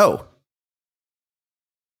had a show.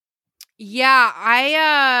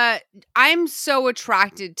 Yeah, I'm so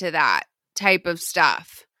attracted to that type of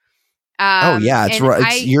stuff. Oh yeah, it's and right.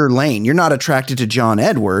 It's your lane. You're not attracted to John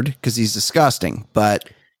Edward because he's disgusting, but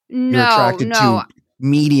you're attracted to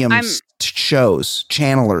mediums, shows,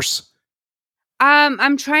 channelers.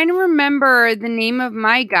 I'm trying to remember the name of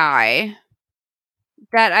my guy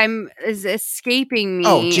that is escaping me.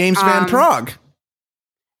 Oh, James Van Prague.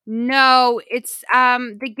 No, it's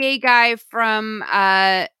the gay guy from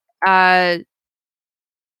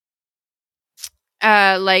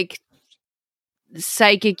like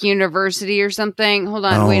Psychic University or something. Hold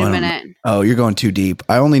on, wait a minute. Oh, you're going too deep.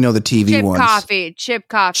 I only know the TV ones. Chip Coffee.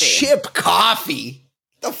 Chip Coffee.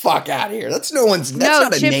 The fuck out of here. That's not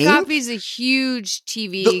a name. Chip Coffee's a huge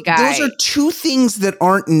TV guy. Those are two things that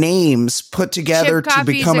aren't names put together to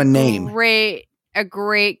become a name. A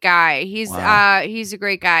great guy. He's a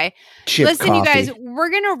great guy. Listen, Coffee. you guys, we're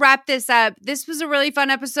gonna wrap this up. This was a really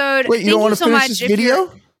fun episode. Wait, you don't want to finish this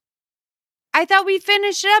video? I thought we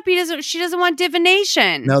finished it up. She doesn't want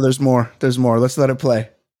divination. No, there's more. Let's let it play.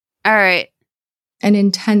 All right. An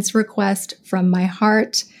intense request from my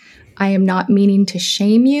heart. I am not meaning to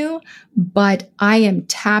shame you, but I am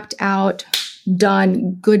tapped out,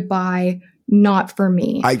 done, goodbye, not for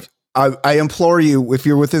me. I implore you, if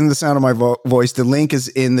you're within the sound of my voice, the link is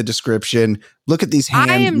in the description. Look at these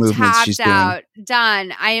hand movements she's doing. I am tapped out,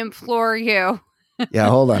 done. I implore you. Yeah,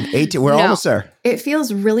 hold on. 18. We're almost there. It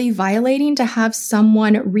feels really violating to have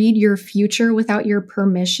someone read your future without your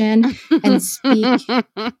permission and speak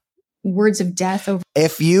words of death over.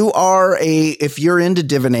 If you're into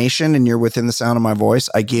divination and you're within the sound of my voice,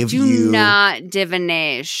 I give you. Do not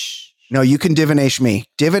divination. No, you can divination me.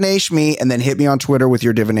 Divination me and then hit me on Twitter with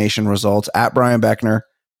your divination results at Brian Beckner,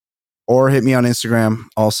 or hit me on Instagram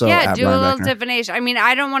also. Yeah, at do Brian a little Beckner. divination. I mean,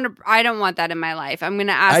 I don't want that in my life. I'm going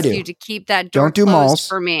to ask you to keep that door don't do closed malls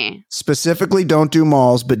for me. Specifically, don't do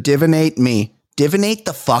malls, but divinate me. Divinate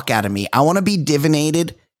the fuck out of me. I want to be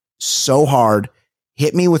divinated so hard.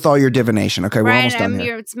 Hit me with all your divination. Okay, we're almost done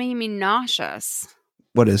here. It's making me nauseous.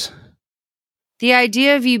 What is? The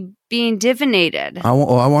idea of you being divinated. I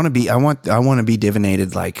want to be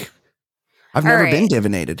divinated. Like I've never been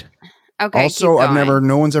divinated. Okay. Also,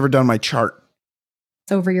 no one's ever done my chart.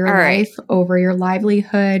 It's over your life, over your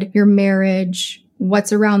livelihood, your marriage,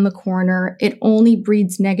 what's around the corner. It only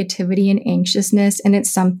breeds negativity and anxiousness. And it's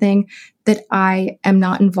something that I am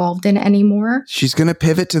not involved in anymore. She's going to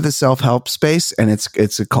pivot to the self-help space, and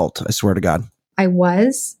it's a cult. I swear to God. I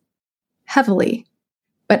was heavily,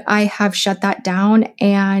 but I have shut that down.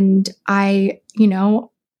 And I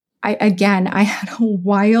had a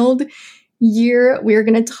wild year. We're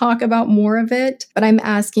going to talk about more of it, but I'm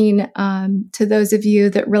asking to those of you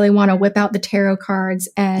that really want to whip out the tarot cards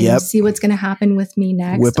and see what's going to happen with me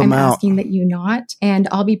next. Whip 'em out. Asking that you not, and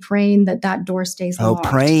I'll be praying that door stays locked.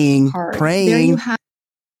 Praying. There you have.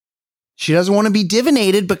 She doesn't want to be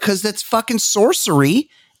divinated because that's fucking sorcery,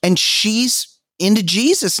 and she's into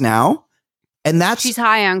Jesus now, and she's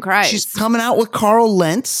high on Christ. She's coming out with Carl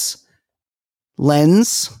Lentz,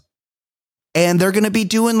 and they're going to be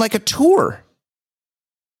doing like a tour.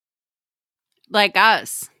 Like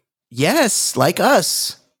us. Yes, like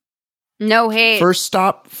us. No hate. First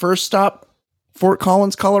stop, Fort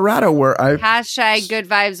Collins, Colorado, where I # Good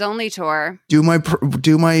Vibes Only tour. Do my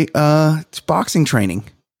boxing training.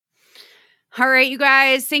 All right, you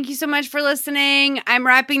guys. Thank you so much for listening. I'm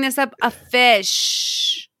wrapping this up. A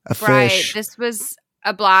fish. Right. This was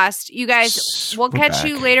a blast. You guys, we'll catch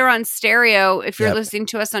you later on stereo. If you're listening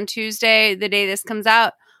to us on Tuesday, the day this comes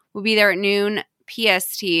out, we'll be there at noon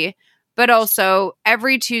PST. But also,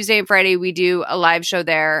 every Tuesday and Friday, we do a live show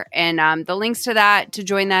there. And the links to that, to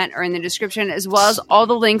join that, are in the description, as well as all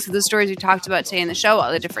the links to the stories we talked about today in the show,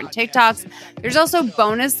 all the different TikToks. There's also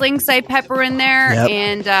bonus links I pepper in there. Yep.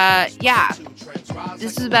 And yeah,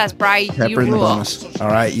 this is the best. Bri, pepper you in rule. the bonus. All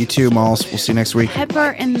right, you too, Malls. We'll see you next week. Pepper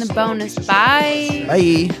in the bonus. Bye.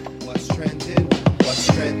 Bye. What's trending? What's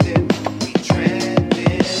trending? We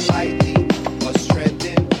trending lightly. What's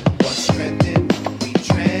trending? What's trending? We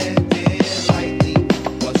trending lightly.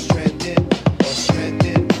 What's trending? What's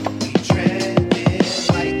trending? We trending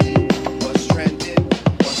lightly. What's trending?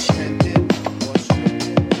 What's trending? What's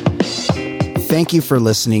trending? Thank you for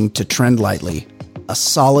listening to Trend Lightly, a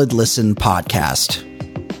Solid Listen podcast.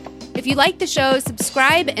 If you like the show,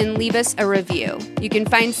 subscribe and leave us a review. You can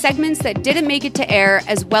find segments that didn't make it to air,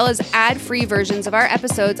 as well as ad-free versions of our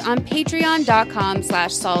episodes on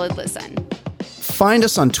patreon.com/solidlisten. Find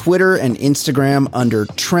us on Twitter and Instagram under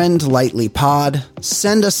Trend Lightly Pod.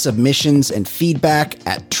 Send us submissions and feedback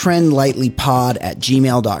at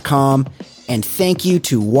trendlightlypod@gmail.com. And thank you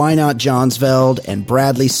to Why Not Johnsveld and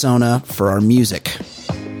Bradley Sona for our music.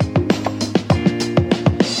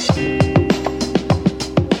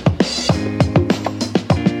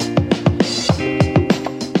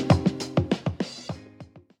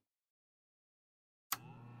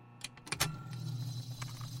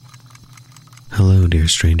 Hello, dear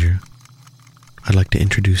stranger. I'd like to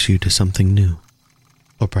introduce you to something new,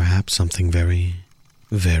 or perhaps something very,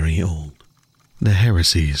 very old. The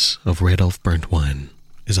Heresies of Radolf Burntwine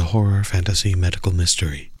is a horror fantasy medical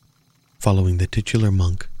mystery following the titular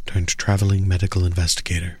monk turned traveling medical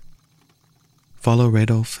investigator. Follow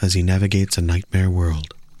Radolf as he navigates a nightmare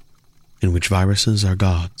world in which viruses are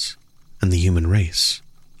gods and the human race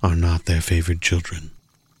are not their favored children.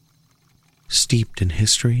 Steeped in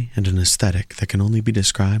history and an aesthetic that can only be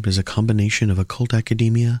described as a combination of occult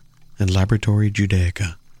academia and laboratory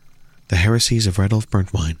Judaica, the Heresies of Radolf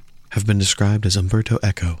Burntwine have been described as Umberto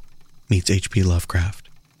Eco meets H.P. Lovecraft.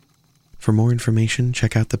 For more information,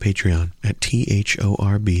 check out the Patreon at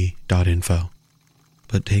thorb.info.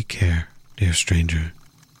 But take care, dear stranger,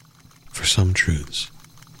 for some truths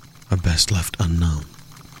are best left unknown.